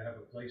ultimately, I have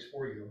a place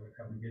for you, I'm gonna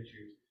come and get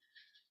you.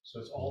 So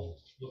it's all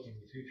looking to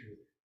the future.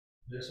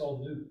 This all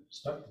new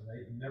stuff, and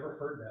they've never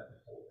heard that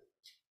before.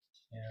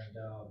 And,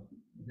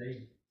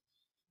 they,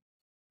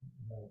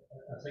 you know,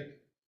 I think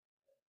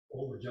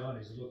older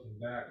Johnny's looking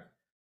back,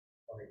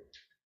 like,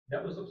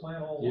 that was the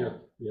plan all Yeah,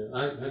 along. yeah,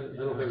 I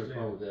don't have a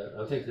problem with that.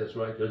 I think that's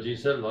right, because he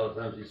said a lot of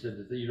times, he said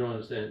that you don't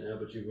understand it now,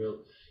 but you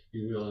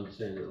will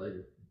understand it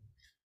later.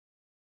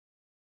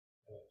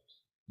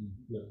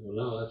 No, well,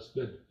 no, that's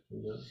good.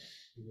 Yeah.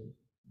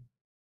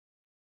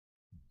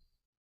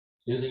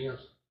 Anything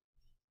else?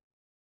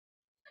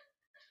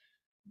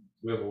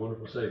 We have a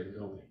wonderful Savior,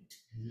 don't we?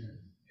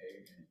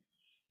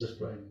 Let's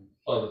pray.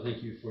 Father,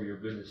 thank you for your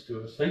goodness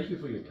to us. Thank you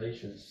for your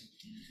patience.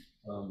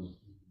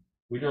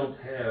 We don't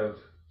have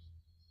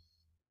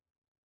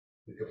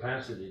the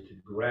capacity to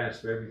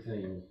grasp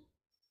everything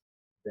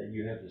that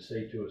you have to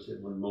say to us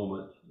at one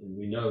moment, and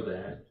we know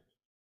that.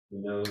 We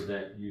know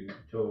that you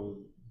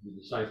told the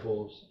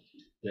disciples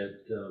that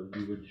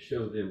you would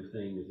show them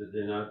things, that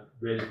they're not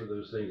ready for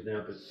those things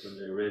now, but when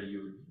they're ready,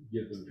 you would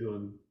give them to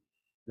them.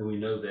 And we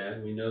know that,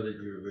 and we know that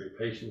you're very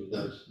patient with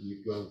us.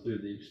 You've gone through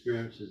the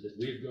experiences that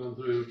we've gone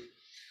through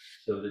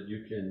so that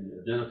you can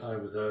identify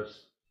with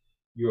us.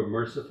 You're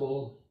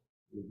merciful,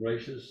 you're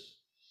gracious.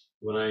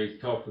 When I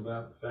talked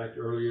about the fact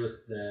earlier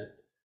that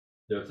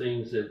there are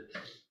things that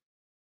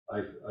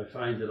I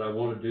find that I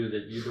want to do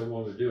that you don't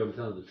want to do, I'm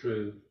telling the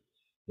truth.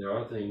 There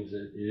are things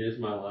that it is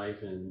my life,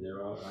 and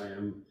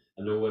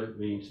I know what it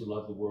means to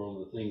love the world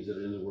and the things that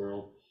are in the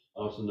world.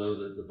 I also know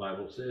that the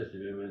Bible says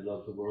if anyone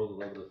loves the world,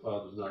 the love of the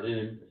Father is not in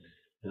him.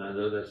 And I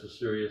know that's a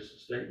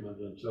serious statement.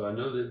 And so I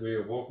know that we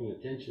are walking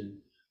a tension,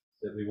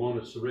 that we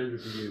want to surrender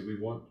to you. We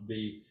want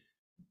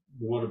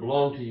to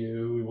belong to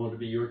you. We want to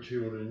be your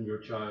children, your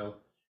child,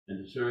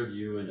 and to serve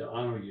you and to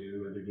honor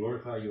you and to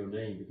glorify your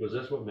name, because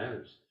that's what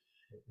matters.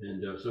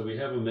 And so we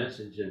have a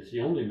message, and it's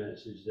the only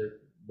message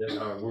that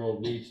our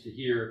world needs to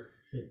hear.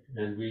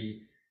 And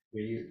we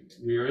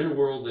are in a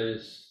world that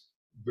is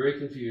very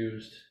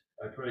confused.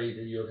 I pray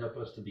that you'll help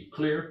us to be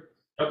clear,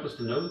 help us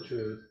to know the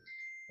truth,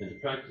 and to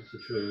practice the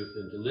truth,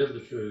 and to live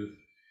the truth,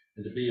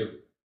 and to be a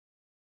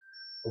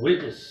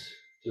witness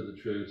to the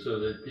truth, so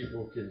that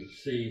people can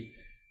see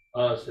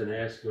us and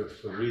ask us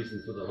for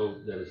reason for the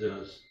hope that is in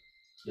us.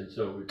 And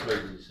so we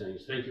pray these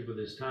things. Thank you for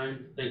this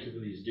time. Thank you for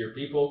these dear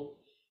people.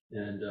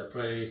 And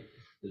pray,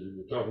 as we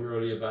were talking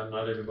earlier about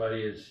not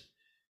everybody is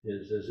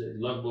as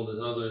lovable as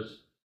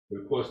others.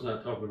 We're of course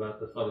not talking about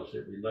the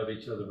fellowship. We love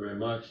each other very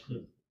much,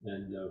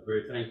 and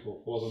very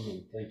thankful for them.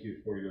 And thank you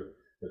for your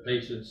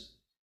patience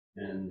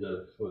and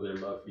for their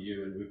love for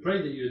you. And we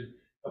pray that you'd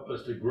help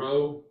us to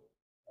grow.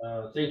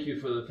 Thank you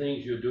for the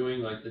things you're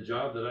doing, like the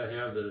job that I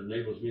have that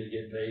enables me to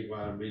get paid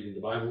while I'm reading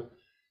the Bible.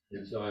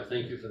 And so I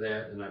thank you for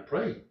that. And I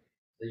pray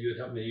that you would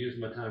help me to use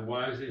my time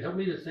wisely. Help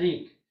me to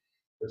think.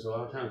 Because a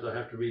lot of times I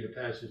have to read a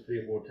passage 3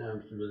 or 4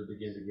 times to really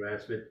begin to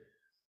grasp it.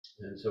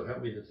 And so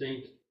help me to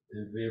think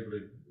and be able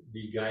to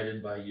be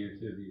guided by you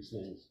through these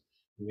things.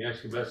 And we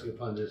ask a blessing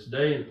upon this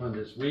day and upon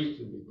this week,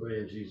 and we pray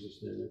in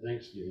Jesus' name with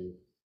thanksgiving.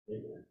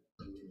 Amen.